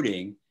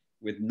exploding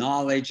with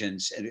knowledge and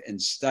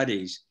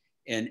studies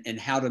and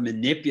how to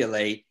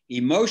manipulate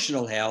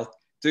emotional health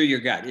through your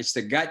gut. It's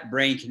the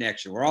gut-brain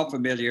connection. We're all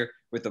familiar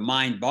with the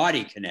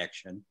mind-body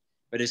connection,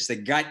 but it's the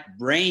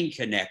gut-brain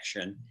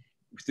connection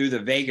through the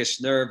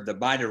vagus nerve, the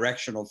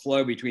bidirectional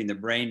flow between the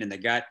brain and the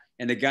gut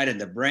and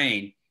the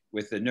brain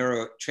with the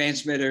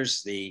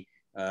neurotransmitters, the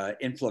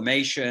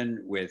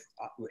inflammation, with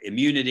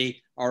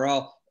immunity are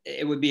all,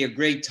 it would be a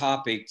great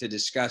topic to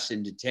discuss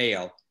in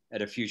detail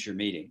at a future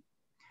meeting.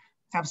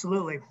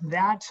 Absolutely.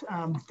 That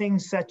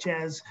things such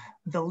as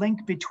the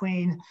link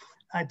between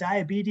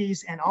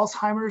diabetes and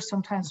Alzheimer's,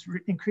 sometimes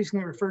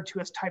increasingly referred to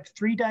as type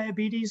 3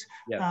 diabetes,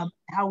 yes.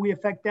 How we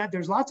affect that.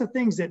 There's lots of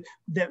things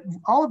that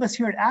all of us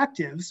here at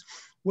Actives,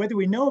 whether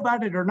we know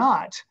about it or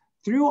not,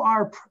 through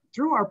our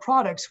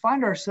products,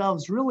 find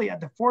ourselves really at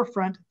the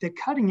forefront, the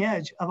cutting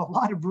edge of a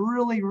lot of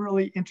really,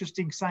 really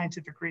interesting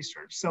scientific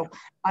research. So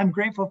I'm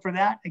grateful for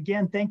that.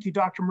 Again, thank you,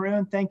 Dr.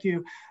 Maroon. Thank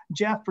you,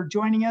 Jeff, for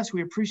joining us.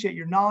 We appreciate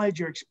your knowledge,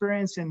 your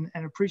experience, and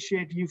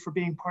appreciate you for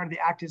being part of the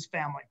Actives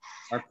family.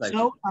 Our pleasure.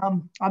 So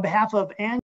on behalf of Ann,